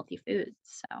healthy foods?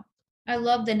 So I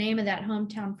love the name of that,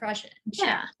 Hometown Fresh.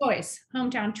 Choice.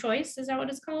 Hometown Choice. Is that what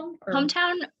it's called? Or?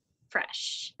 Hometown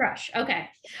Fresh. Okay.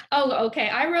 Oh, okay.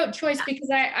 I wrote Choice because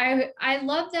I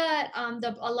love that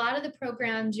a lot of the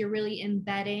programs you're really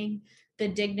embedding the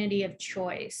dignity of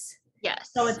choice.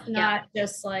 Yes. So it's not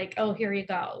just like, oh, here you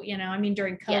go.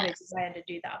 During COVID, I had to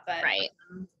do that, but right.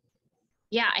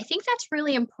 I think that's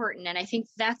really important. And I think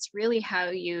that's really how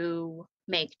you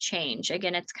make change.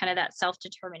 Again, it's kind of that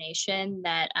self-determination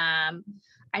that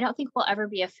I don't think we'll ever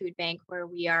be a food bank where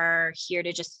we are here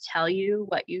to just tell you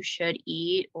what you should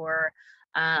eat or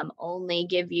only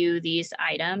give you these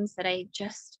items. That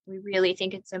we really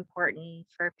think it's important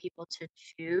for people to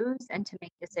choose and to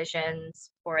make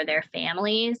decisions for their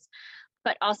families,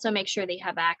 but also make sure they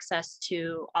have access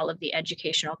to all of the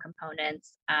educational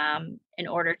components in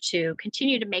order to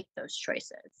continue to make those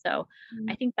choices. So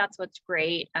I think that's what's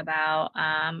great about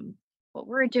what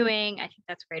we're doing. I think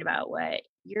that's great about what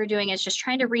you're doing, is just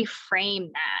trying to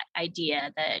reframe that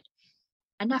idea that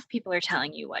enough people are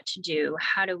telling you what to do.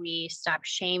 How do we stop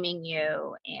shaming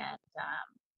you? And,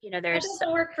 That there's,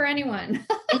 doesn't work for anyone.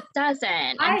 it doesn't.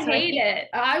 And I so I hate think, it.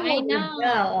 I I will rebel,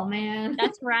 know man.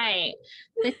 that's right.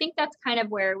 I think that's kind of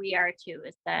where we are too,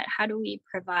 is that how do we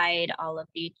provide all of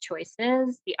the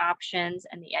choices, the options,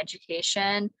 and the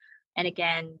education? And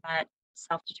again, that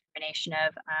self-determination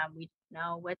of we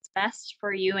know what's best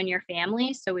for you and your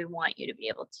family. So we want you to be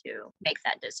able to make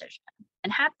that decision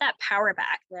and have that power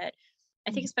back that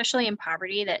I think, especially in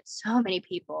poverty, that so many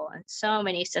people and so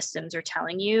many systems are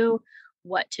telling you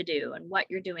what to do and what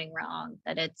you're doing wrong,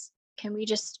 that it's, can we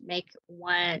just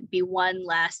be one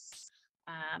less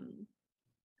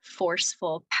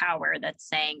forceful power that's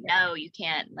saying, no, you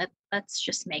can't, let's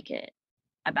just make it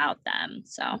about them.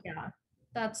 So Yeah,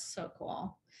 that's so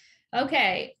cool.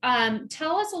 Okay.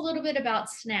 Tell us a little bit about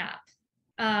SNAP.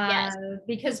 Yes.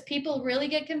 Because people really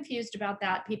get confused about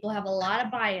that. People have a lot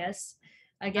of bias.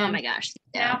 Again, Oh my gosh.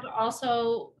 SNAP,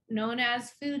 also known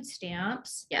as food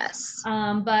stamps. Yes.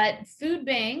 But food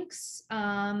banks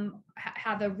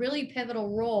have a really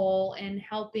pivotal role in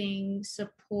helping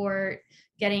support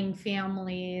getting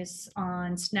families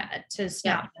on SNAP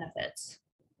benefits.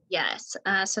 Yes.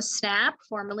 So SNAP,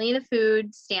 formerly the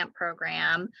Food Stamp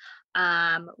Program,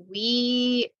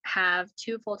 we have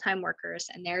 2 full-time workers,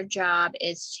 and their job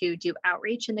is to do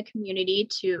outreach in the community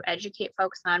to educate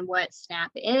folks on what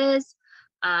SNAP is,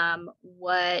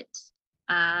 what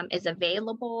is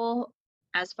available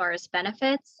as far as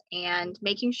benefits, and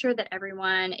making sure that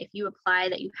everyone, if you apply,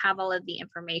 that you have all of the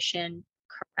information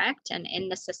correct and in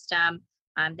the system.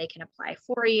 They can apply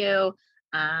for you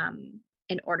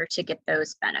in order to get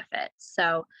those benefits.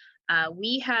 So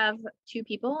we have 2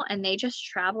 people, and they just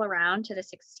travel around to the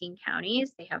 16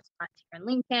 counties. They have spots here in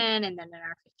Lincoln and then in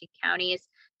our 15 counties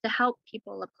to help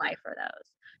people apply for those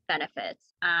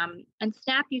benefits. And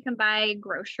SNAP, you can buy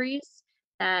groceries.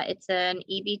 It's an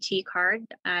EBT card.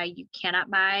 You cannot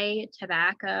buy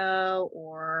tobacco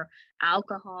or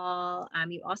alcohol.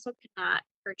 You also cannot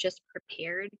purchase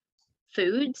prepared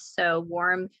foods, so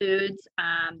warm foods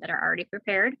that are already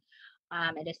prepared.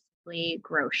 It is simply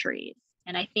groceries.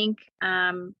 And I think,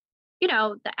 the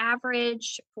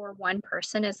average for one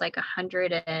person is like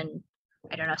 $70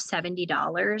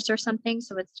 or something.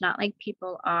 So it's not like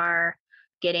people are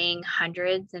getting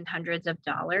hundreds and hundreds of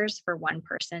dollars for one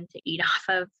person to eat off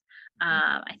of.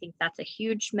 I think that's a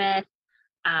huge myth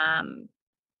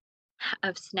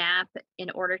of SNAP.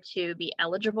 In order to be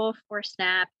eligible for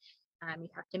SNAP, you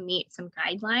have to meet some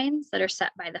guidelines that are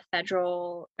set by the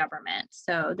federal government.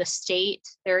 So the state,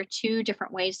 there are 2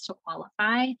 different ways to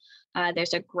qualify.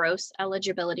 There's a gross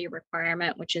eligibility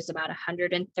requirement, which is about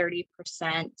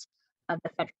 130% of the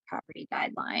federal poverty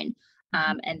guideline.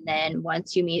 And then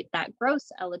once you meet that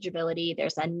gross eligibility,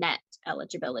 there's a net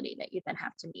eligibility that you then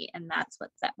have to meet. And that's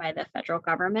what's set by the federal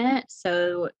government.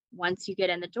 So once you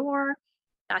get in the door,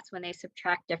 that's when they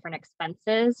subtract different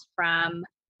expenses from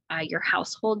your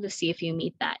household to see if you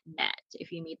meet that net.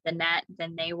 If you meet the net,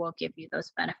 then they will give you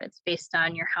those benefits based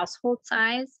on your household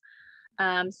size.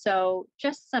 So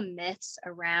just some myths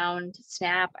around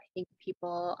SNAP. I think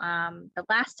people, the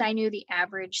last I knew, the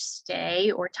average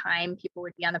stay or time people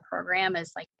would be on the program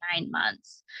is like 9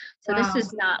 months. So This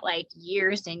is not like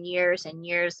years and years and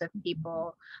years of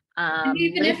people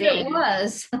even if it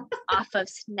was off of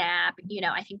SNAP.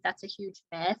 I think that's a huge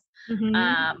myth.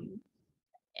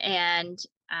 And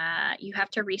you have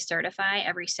to recertify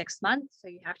every 6 months. So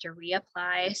you have to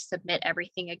reapply, submit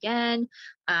everything again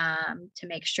to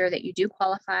make sure that you do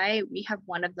qualify. We have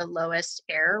one of the lowest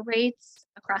error rates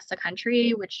across the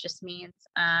country, which just means,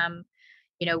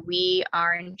 we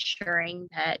are ensuring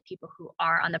that people who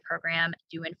are on the program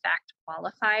do in fact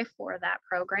qualify for that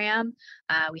program.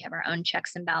 We have our own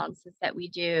checks and balances that we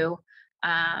do.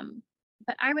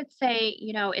 But I would say,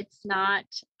 it's not,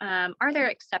 are there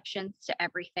exceptions to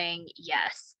everything?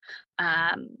 Yes.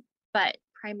 But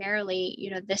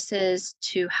primarily, this is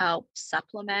to help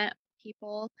supplement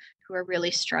people who are really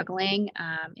struggling.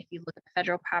 If you look at the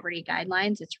federal poverty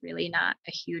guidelines, it's really not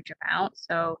a huge amount.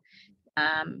 So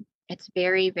it's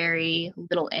very, very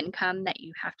little income that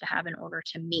you have to have in order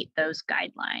to meet those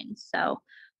guidelines. So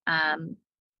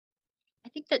I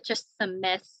think that just some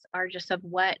myths are just of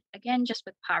what, again, just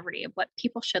with poverty, of what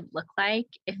people should look like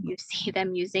if you see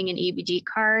them using an EBT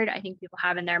card. I think people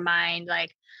have in their mind,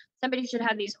 like, somebody should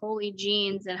have these holy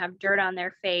jeans and have dirt on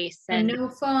their face and no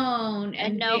phone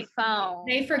and no phone.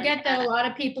 They forget that a lot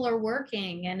of people are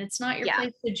working, and it's not your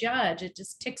place to judge. It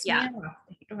just ticks me off.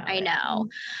 I know.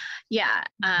 Yeah.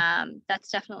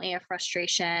 That's definitely a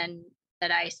frustration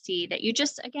that I see that you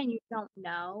just, again, you don't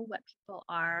know what people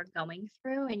are going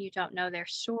through and you don't know their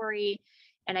story.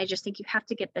 And I just think you have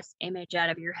to get this image out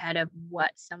of your head of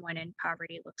what someone in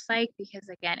poverty looks like, because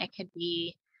again, it could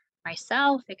be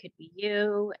myself, it could be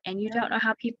you, and you Yeah. don't know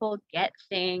how people get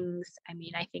things. I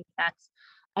mean, I think that's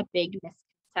a big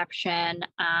misconception,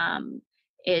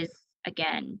 is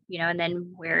again, and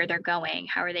then where they're going,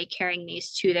 how are they carrying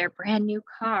these to their brand new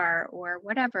car or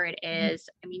whatever it is.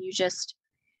 I mean, you just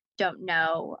don't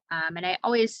know. And I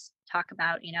always talk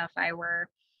about, if I were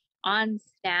on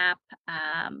SNAP,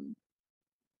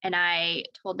 and I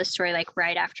told this story like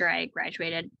right after I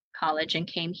graduated college and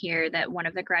came here, that one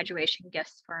of the graduation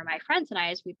gifts for my friends and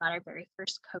I is we bought our very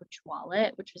first Coach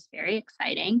wallet, which was very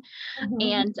exciting.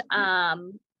 Mhm.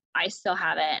 And I still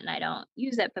have it and I don't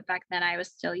use it, but back then I was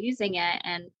still using it.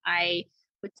 And I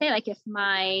would say, like, if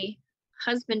my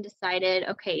husband decided,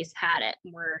 okay, he's had it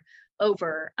and we're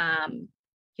over,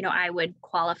 I would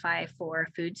qualify for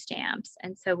food stamps.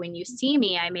 And so when you see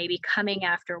me, I may be coming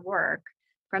after work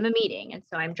from a meeting. And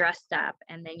so I'm dressed up,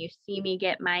 and then you see me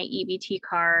get my EBT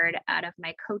card out of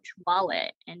my Coach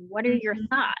wallet. And what are your Mhm.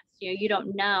 thoughts? You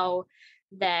don't know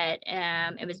that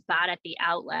it was bought at the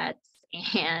outlets.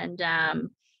 And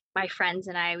my friends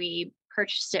and I, we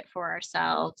purchased it for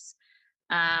ourselves.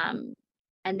 Um,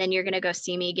 and then you're going to go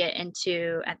see me get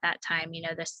into, at that time,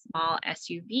 this small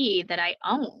SUV that I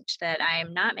owned, that I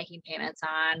am not making payments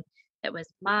on, that was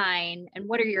mine. And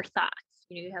what are your thoughts?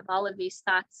 You have all of these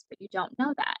thoughts, but you don't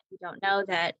know that. You don't know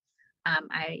that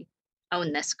I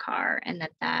own this car, and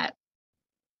that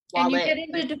And you wallet get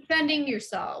was, into defending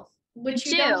yourself, you which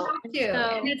you don't do. have And to.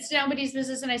 And so it's nobody's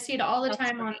business. And I see it all the that's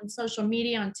time right. on social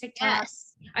media, on TikTok.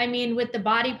 Yes. I mean, with the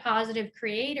body positive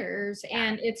creators, Yeah,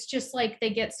 and it's just like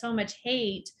they get so much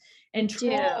hate and you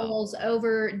do. trolls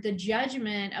over the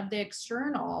judgment of the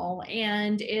external.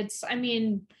 And I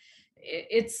mean,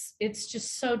 it's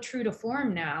just so true to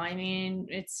form now. I mean,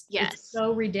 it's Yes,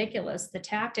 so ridiculous. The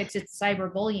tactics, it's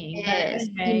cyberbullying. But it is.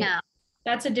 I anyway, know.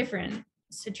 that's a different It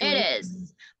situation.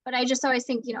 is. But I just always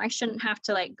think, I shouldn't have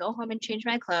to like go home and change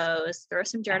my clothes, throw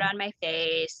some dirt Yeah. on my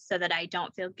face so that I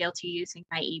don't feel guilty using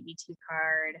my EBT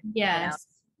card. Yes.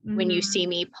 When you Mhm. see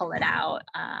me pull it out,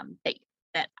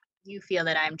 that you feel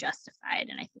that I'm justified.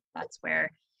 And I think that's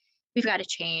where we've got to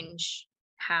change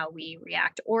how we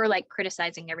react, or like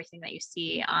criticizing everything that you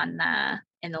see in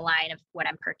the line of what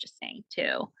I'm purchasing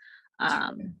too. That's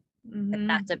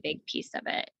Mhm. a big piece of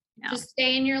it. Just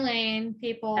stay in your lane, That's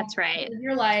people. right. Live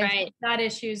your That's life. right. Got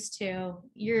issues too.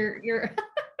 You're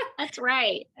That's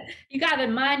right. you got to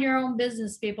mind your own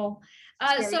business, people.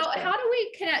 It's very So true. how do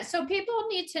we connect? So people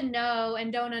need to know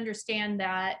and don't understand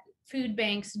that food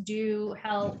banks do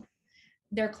help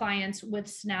their clients with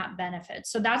SNAP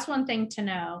benefits. So that's one thing to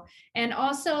know. And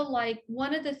also, like,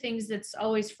 one of the things that's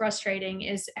always frustrating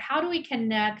is how do we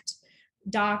connect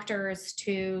doctors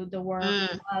to the work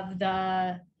Mm, of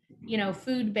the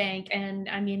food bank? And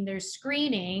I mean, there's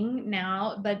screening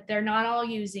now, but they're not all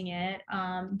using it.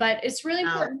 But it's really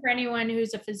no. important for anyone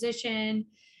who's a physician,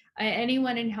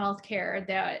 anyone in healthcare,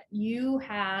 that you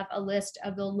have a list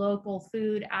of the local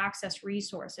food access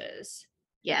resources.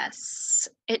 Yes,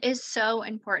 it is so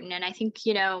important. And I think,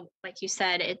 like you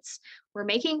said, we're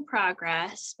making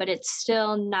progress, but it's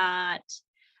still not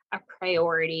a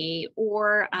priority,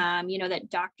 or, that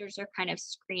doctors are kind of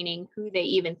screening who they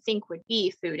even think would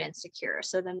be food insecure.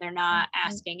 So then they're not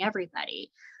asking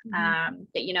everybody. Mhm.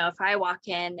 If I walk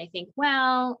in, they think,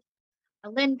 well,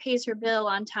 Lynn pays her bill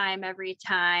on time every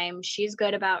time. She's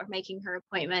good about making her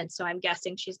appointments. So I'm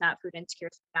guessing she's not food insecure.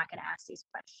 So I'm not going to ask these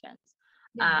questions.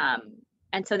 Yeah.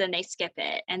 And so then they skip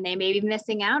it, and they may be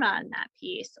missing out on that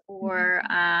piece. Or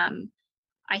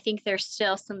I think there's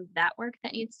still some of that work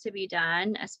that needs to be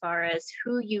done as far as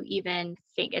who you even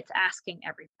think. It's asking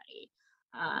everybody.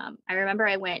 I remember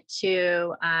I went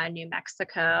to New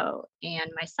Mexico,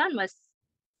 and my son was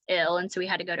ill, and so we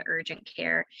had to go to urgent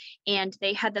care, and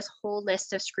they had this whole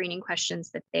list of screening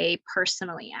questions that they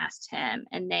personally asked him,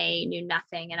 and they knew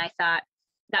nothing. And I thought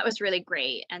that was really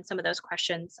great. And some of those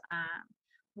questions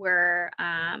were,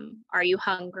 are you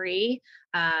hungry?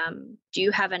 Do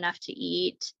you have enough to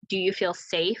eat? Do you feel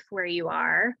safe where you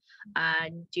are?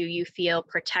 Do you feel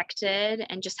protected?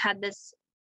 And just had this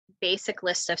basic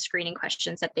list of screening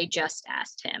questions that they just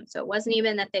asked him. So it wasn't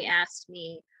even that they asked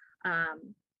me.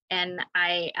 And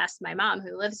I asked my mom,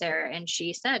 who lives there, and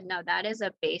she said, no, that is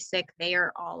a basic. They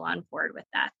are all on board with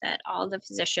that all the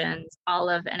physicians,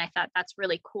 and I thought that's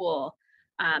really cool.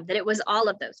 That it was all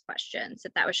of those questions,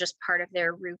 that was just part of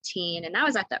their routine. And that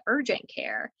was at the urgent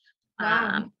care.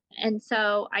 Wow. And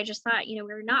so I just thought,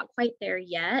 we're not quite there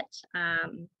yet.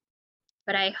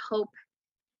 But I hope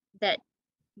that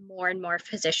more and more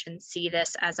physicians see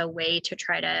this as a way to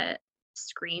try to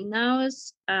screen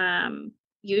those,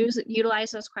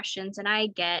 utilize those questions. And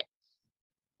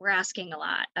we're asking a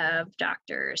lot of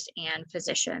doctors and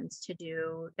physicians to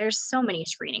do, there's so many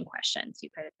screening questions you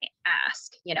could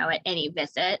ask, at any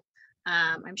visit.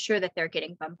 I'm sure that they're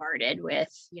getting bombarded with,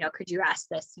 could you ask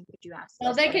this and could you ask this?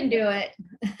 Well, they can do it.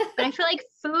 But I feel like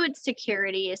food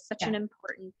security is such an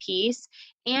important piece.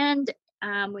 And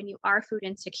when you are food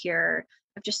insecure,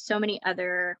 of just so many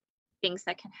other things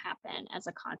that can happen as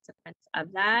a consequence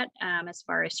of that, as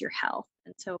far as your health.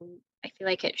 And so I feel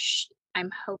like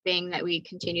I'm hoping that we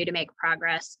continue to make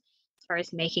progress as far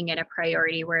as making it a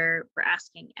priority where we're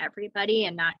asking everybody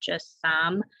and not just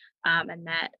some, and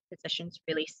that physicians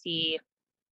really see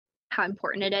how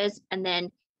important it is. And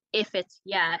then if it's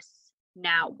yes,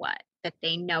 now what? That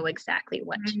they know exactly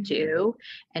what to do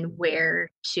and where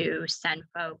to send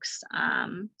folks,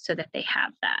 so that they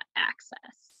have that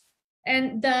access.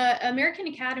 And the American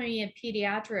Academy of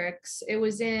Pediatrics, it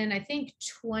was in, I think,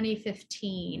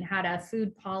 2015, had a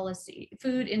food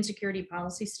insecurity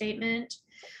policy statement.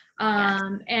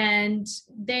 And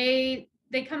they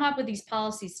come up with these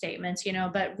policy statements,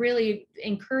 but really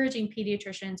encouraging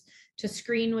pediatricians to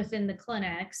screen within the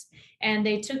clinics. And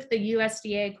they took the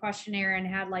USDA questionnaire and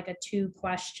had like a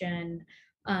 2-question,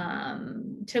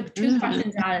 took 2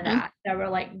 questions out of that were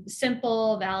like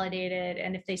simple, validated.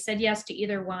 And if they said yes to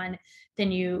either one,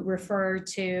 then you refer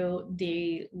to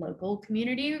the local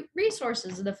community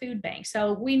resources of the food bank.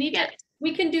 So we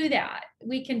can do that.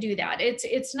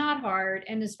 It's not hard.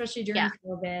 And especially during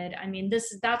COVID, I mean,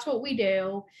 that's what we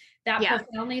do. That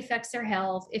profoundly affects their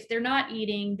health. If they're not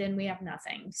eating, then we have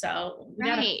nothing. So we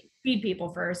got to feed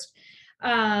people first.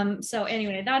 So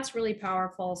anyway, that's really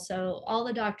powerful. So all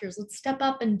the doctors, let's step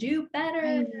up and do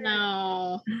better.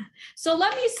 No. So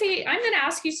let me see, I'm going to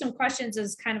ask you some questions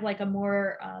as kind of like a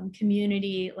more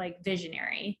community, like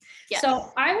visionary. Yes.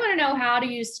 So I want to know, how do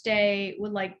you stay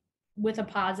with a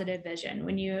positive vision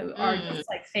when you are just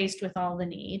like faced with all the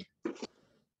need?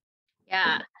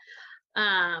 Yeah.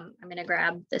 I'm going to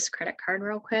grab this credit card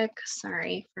real quick.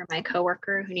 Sorry for my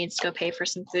coworker who needs to go pay for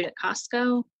some food at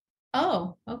Costco.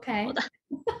 Oh, okay.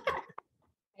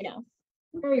 I know.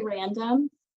 Very random.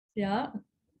 Yeah.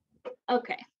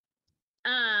 Okay.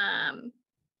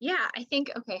 Yeah, I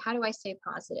think, okay, how do I stay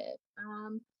positive?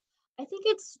 I think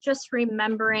it's just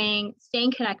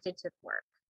staying connected to work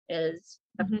is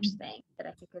the first thing that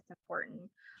I think is important,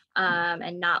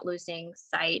 and not losing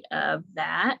sight of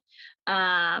that.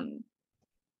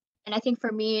 And I think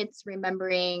for me, it's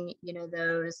remembering,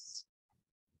 those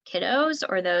kiddos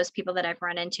or those people that I've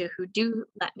run into who do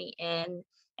let me in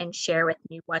and share with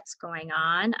me what's going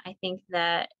on. I think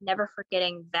that never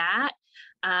forgetting that.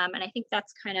 And I think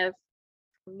that's kind of,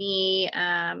 for me,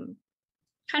 kind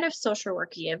of social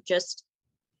worky of just,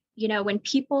 when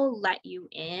people let you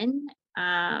in,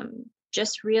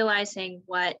 just realizing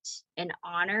what an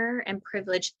honor and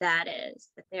privilege that is,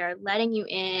 that they are letting you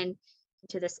in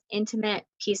into this intimate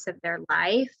piece of their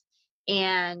life.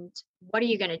 And what are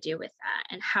you going to do with that?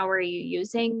 And how are you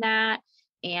using that?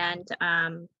 And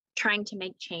trying to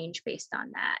make change based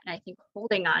on that. And I think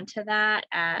holding on to that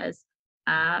as,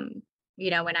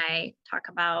 when I talk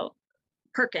about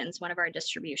Perkins, one of our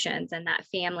distributions, and that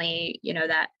family,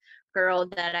 that girl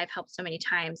that I've helped so many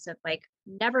times, of like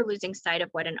never losing sight of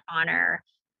what an honor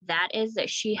that is, that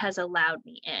she has allowed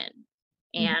me in.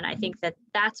 And I think that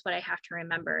that's what I have to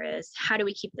remember is, how do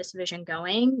we keep this vision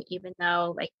going? Even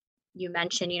though, like you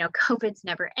mentioned, COVID's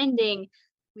never ending,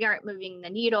 we aren't moving the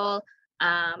needle,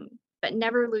 but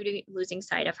never losing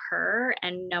sight of her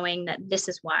and knowing that this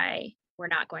is why we're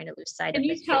not going to lose sight of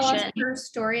this vision. Can you tell us her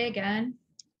story again?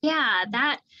 Yeah,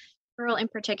 that girl in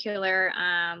particular,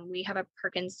 we have a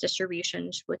Perkins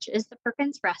distribution, which is the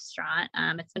Perkins restaurant.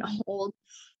 It's an old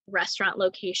restaurant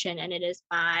location, and it is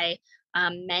by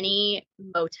many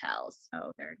motels.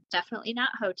 So they're definitely not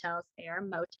hotels, they are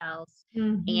motels,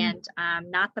 and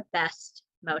not the best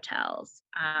motels.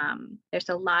 There's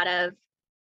a lot of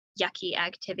yucky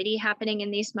activity happening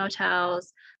in these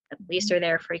motels. The police are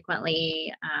there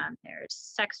frequently. There's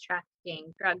sex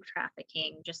trafficking, drug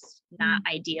trafficking, just not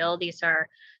ideal. These are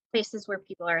places where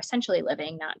people are essentially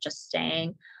living, not just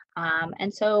staying.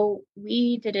 And so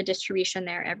we did a distribution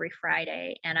there every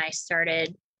Friday, and I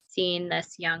started seeing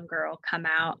this young girl come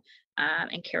out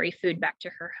and carry food back to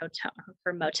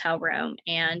her motel room.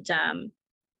 And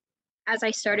as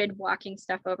I started walking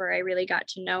stuff over, I really got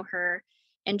to know her.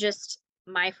 And just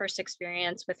my first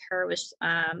experience with her was,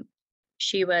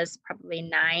 she was probably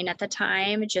 9 at the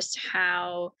time, just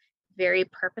how very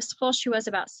purposeful she was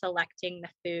about selecting the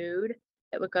food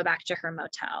that would go back to her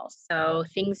motel. So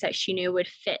things that she knew would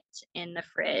fit in the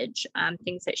fridge,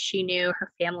 things that she knew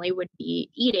her family would be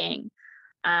eating.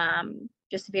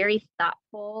 Just very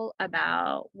thoughtful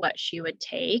about what she would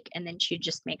take. And then she'd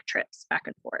just make trips back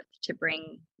and forth to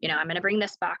bring, I'm going to bring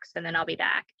this box and then I'll be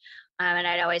back. And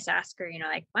I'd always ask her,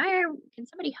 like, can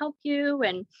somebody help you?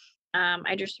 And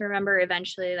I just remember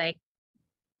eventually like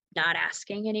not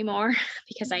asking anymore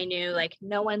because I knew like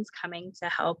no one's coming to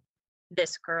help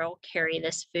this girl carry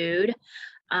this food.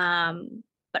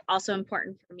 But also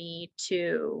important for me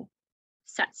to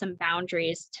set some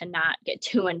boundaries to not get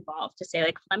too involved, to say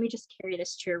like, let me just carry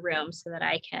this to your room so that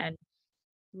I can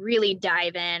really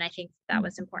dive in. I think that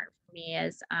was important for me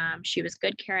as she was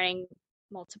good carrying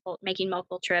making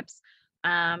multiple trips. So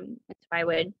I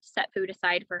would set food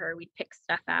aside for her. We'd pick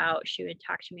stuff out. She would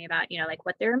talk to me about, like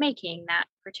what they were making.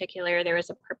 There was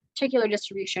a particular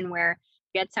distribution where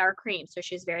we had sour cream. So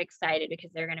she was very excited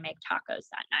because they're going to make tacos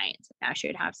that night. So now she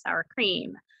would have sour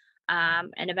cream.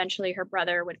 And eventually her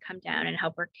brother would come down and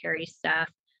help her carry stuff.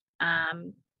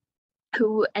 And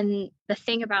the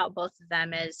thing about both of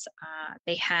them is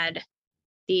they had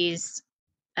these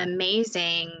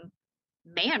amazing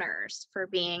manners for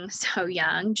being so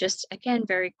young. Just again,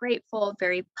 very grateful,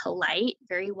 very polite,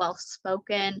 very well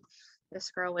spoken.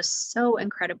 This girl was so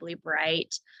incredibly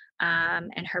bright.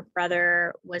 And her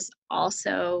brother was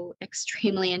also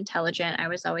extremely intelligent. I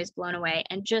was always blown away.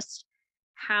 And just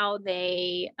how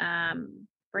they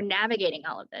were navigating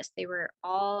all of this. There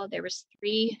was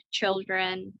 3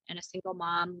 children and a single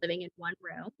mom living in one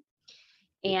room.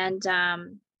 And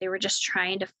they were just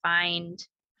trying to find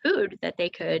food that they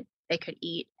could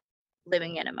eat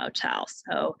living in a motel.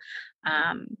 So,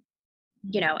 and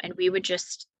we would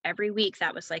just every week,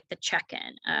 that was like the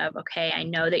check-in of, okay, I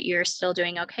know that you're still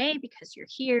doing okay because you're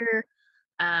here.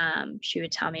 She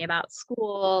would tell me about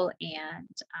school, and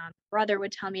brother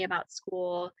would tell me about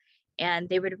school, and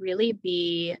they would really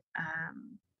be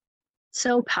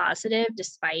so positive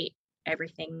despite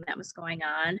everything that was going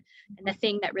on. And the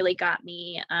thing that really got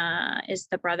me is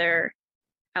the brother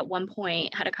at one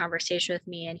point had a conversation with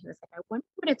me, and he was like, I wonder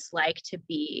what it's like to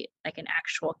be like an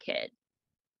actual kid,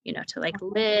 to like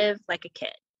live like a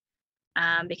kid.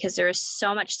 Because there was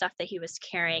so much stuff that he was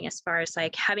carrying as far as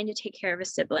like having to take care of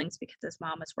his siblings because his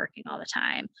mom was working all the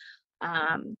time,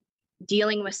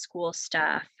 dealing with school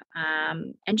stuff,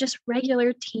 and just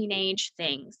regular teenage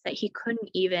things that he couldn't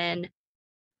even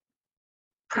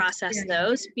process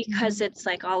those because it's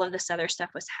like all of this other stuff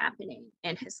was happening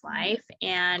in his life.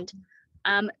 And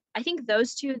I think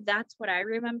those two, that's what I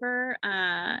remember.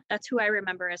 That's who I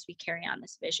remember as we carry on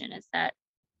this vision, is that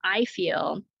I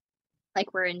feel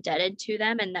like we're indebted to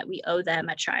them and that we owe them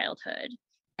a childhood,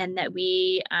 and that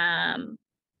we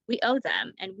owe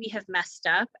them, and we have messed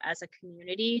up as a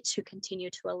community to continue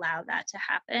to allow that to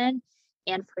happen,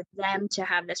 and for them to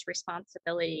have this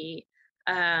responsibility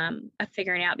of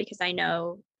figuring out, because I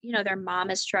know, their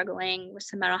mom is struggling with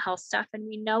some mental health stuff, and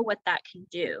we know what that can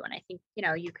do. And I think,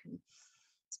 you can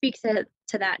speak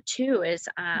to that too, is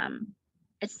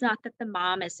it's not that the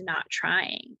mom is not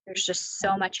trying. There's just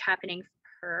so much happening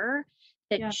for her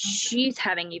that she's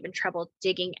having even trouble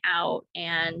digging out.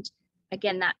 And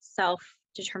again, that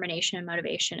self-determination and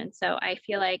motivation. And so I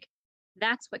feel like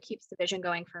that's what keeps the vision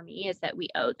going for me, is that we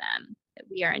owe them, that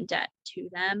we are in debt to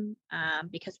them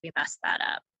because we messed that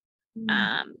up.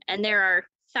 And there are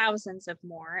thousands of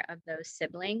more of those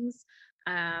siblings.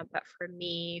 But for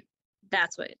me,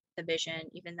 that's what the vision,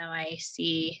 even though I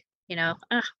see, we're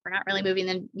not really moving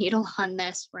the needle on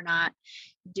this. We're not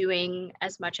doing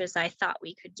as much as I thought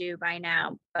we could do by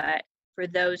now. But for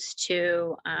those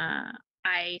two,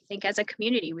 I think as a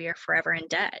community, we are forever in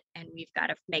debt, and we've got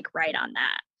to make right on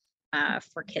that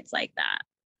for kids like that.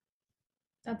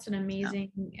 That's an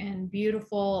amazing and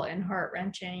beautiful and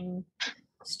heart-wrenching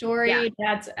story.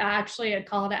 That's actually a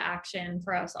call to action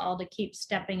for us all to keep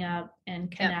stepping up and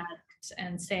connect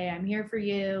and say, I'm here for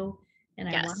you, and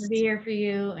I want to be here for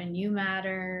you, and you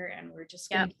matter, and we're just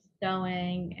going to keep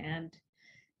going. And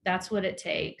that's what it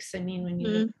takes. I mean, when you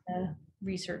look at the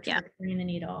research for Carrying the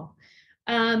Needle.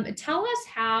 Tell us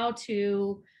how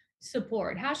to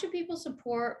support. How should people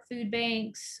support food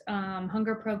banks,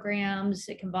 hunger programs?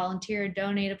 It can volunteer,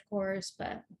 donate, of course,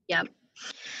 but I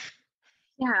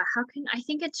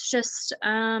think it's just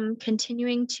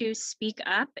continuing to speak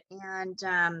up and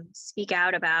speak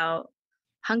out about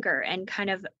hunger, and kind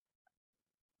of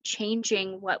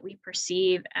changing what we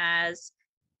perceive as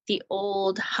the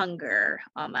old hunger,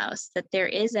 almost, that there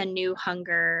is a new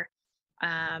hunger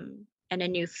and a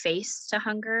new face to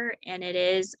hunger. And it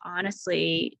is,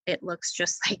 honestly, it looks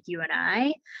just like you and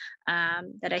I,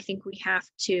 that I think we have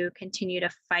to continue to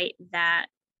fight that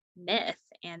myth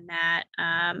and that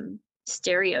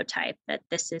stereotype that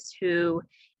this is who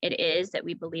it is that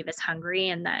we believe is hungry,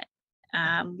 and that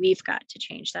we've got to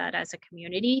change that as a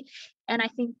community. And I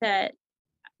think that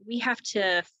we have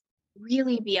to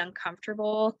really be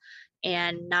uncomfortable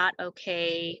and not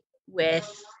okay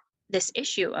with this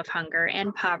issue of hunger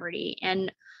and poverty,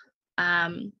 and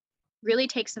really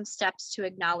take some steps to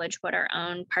acknowledge what our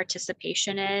own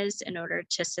participation is in order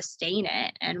to sustain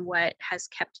it and what has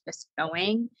kept this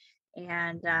going.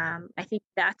 And I think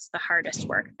that's the hardest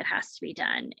work that has to be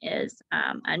done, is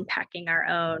unpacking our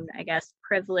own, I guess,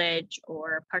 privilege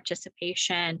or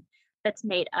participation that's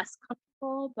made us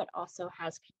comfortable, but also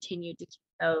has continued to keep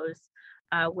those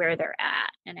where they're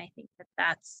at. And I think that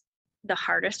that's the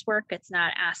hardest work. It's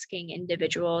not asking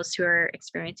individuals who are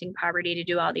experiencing poverty to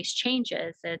do all these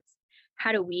changes. It's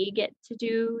how do we get to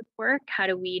do work? How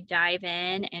do we dive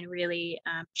in and really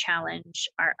challenge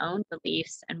our own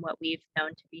beliefs and what we've known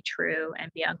to be true,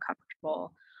 and be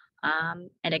uncomfortable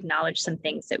and acknowledge some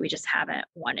things that we just haven't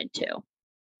wanted to.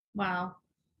 Wow.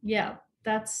 Yeah,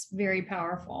 that's very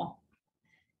powerful.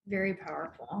 Very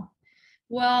powerful.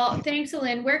 Well, thanks,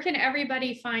 Elaine. Where can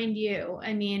everybody find you?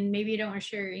 I mean, maybe you don't want to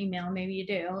share your email, maybe you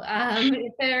do.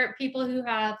 If there are people who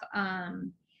have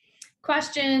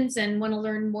questions and want to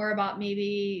learn more about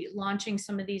maybe launching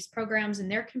some of these programs in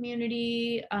their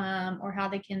community, or how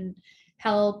they can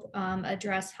help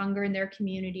address hunger in their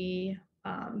community,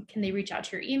 can they reach out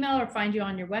to your email or find you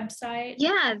on your website?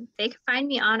 Yeah, they can find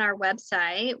me on our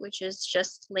website, which is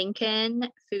just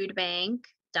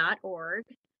lincolnfoodbank.org.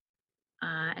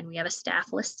 And we have a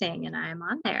staff listing, and I'm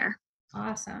on there.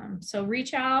 Awesome. So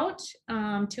reach out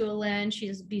to Elaine.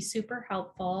 She'll be super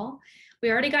helpful. We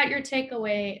already got your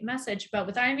takeaway message, but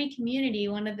with IME Community,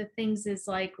 one of the things is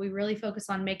like, we really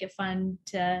focus on make it fun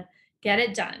to get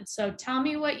it done. So tell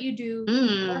me what you do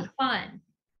for fun.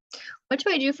 What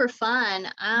do I do for fun?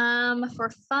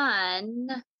 For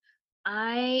fun,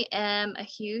 I am a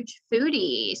huge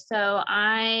foodie. So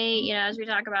as we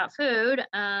talk about food,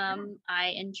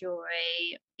 I enjoy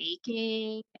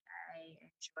baking. I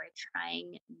enjoy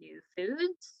trying new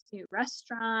foods, new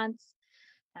restaurants.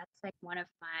 That's like one of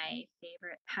my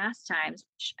favorite pastimes,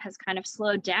 which has kind of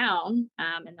slowed down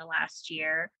in the last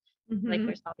year. Mm-hmm. Like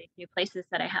there's all these new places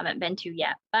that I haven't been to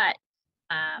yet, but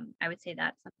I would say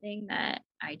that's something that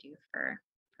I do for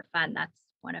fun. That's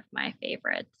one of my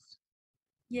favorites.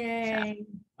 Yay. So,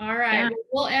 all right. Yeah.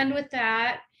 We'll end with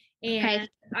that. And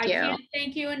I can't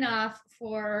thank you enough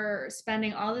for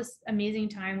spending all this amazing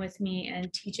time with me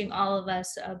and teaching all of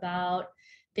us about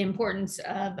the importance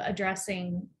of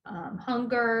addressing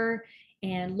hunger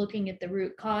and looking at the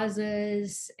root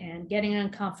causes and getting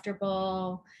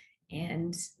uncomfortable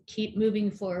and keep moving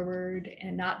forward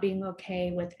and not being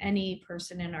okay with any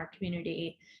person in our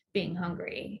community being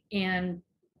hungry. And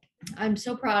I'm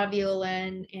so proud of you,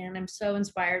 Elaine, and I'm so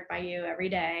inspired by you every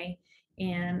day.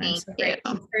 And I'm so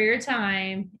grateful for your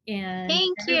time. And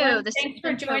thank you. Thanks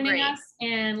for joining us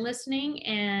and listening.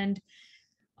 And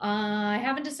I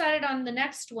haven't decided on the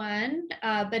next one,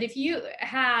 but if you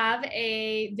have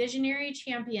a visionary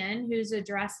champion who's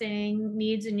addressing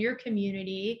needs in your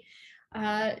community,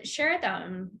 share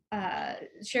them,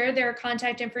 share their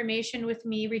contact information with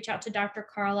me. Reach out to Dr.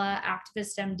 Carla,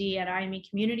 activistmd at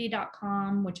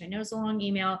imecommunity.com, which I know is a long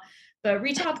email, but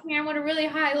reach out to me. I want to really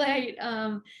highlight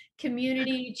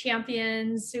community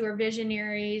champions who are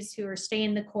visionaries, who are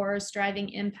staying the course, driving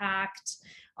impact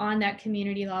on that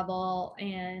community level.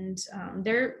 And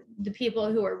they're the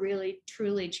people who are really,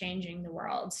 truly changing the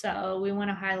world. So we want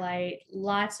to highlight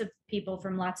lots of people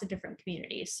from lots of different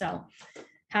communities. So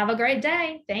have a great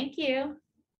day. Thank you.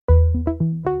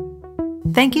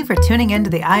 Thank you for tuning in to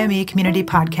the IME Community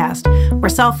Podcast, where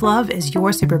self-love is your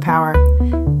superpower.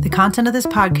 The content of this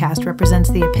podcast represents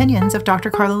the opinions of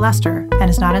Dr. Carla Lester and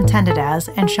is not intended as,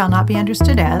 and shall not be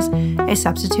understood as, a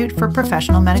substitute for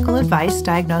professional medical advice,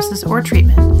 diagnosis, or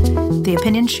treatment. The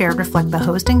opinions shared reflect the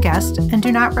host and guest and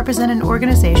do not represent an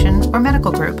organization or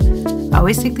medical group.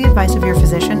 Always seek the advice of your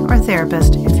physician or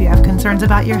therapist if you have concerns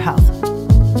about your health.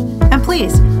 And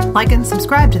please, like and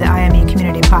subscribe to the IME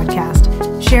Community Podcast.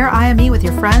 Share IME with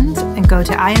your friends and go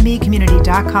to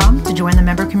imecommunity.com to join the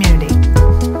member community.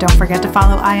 Don't forget to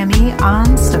follow IME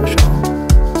on social.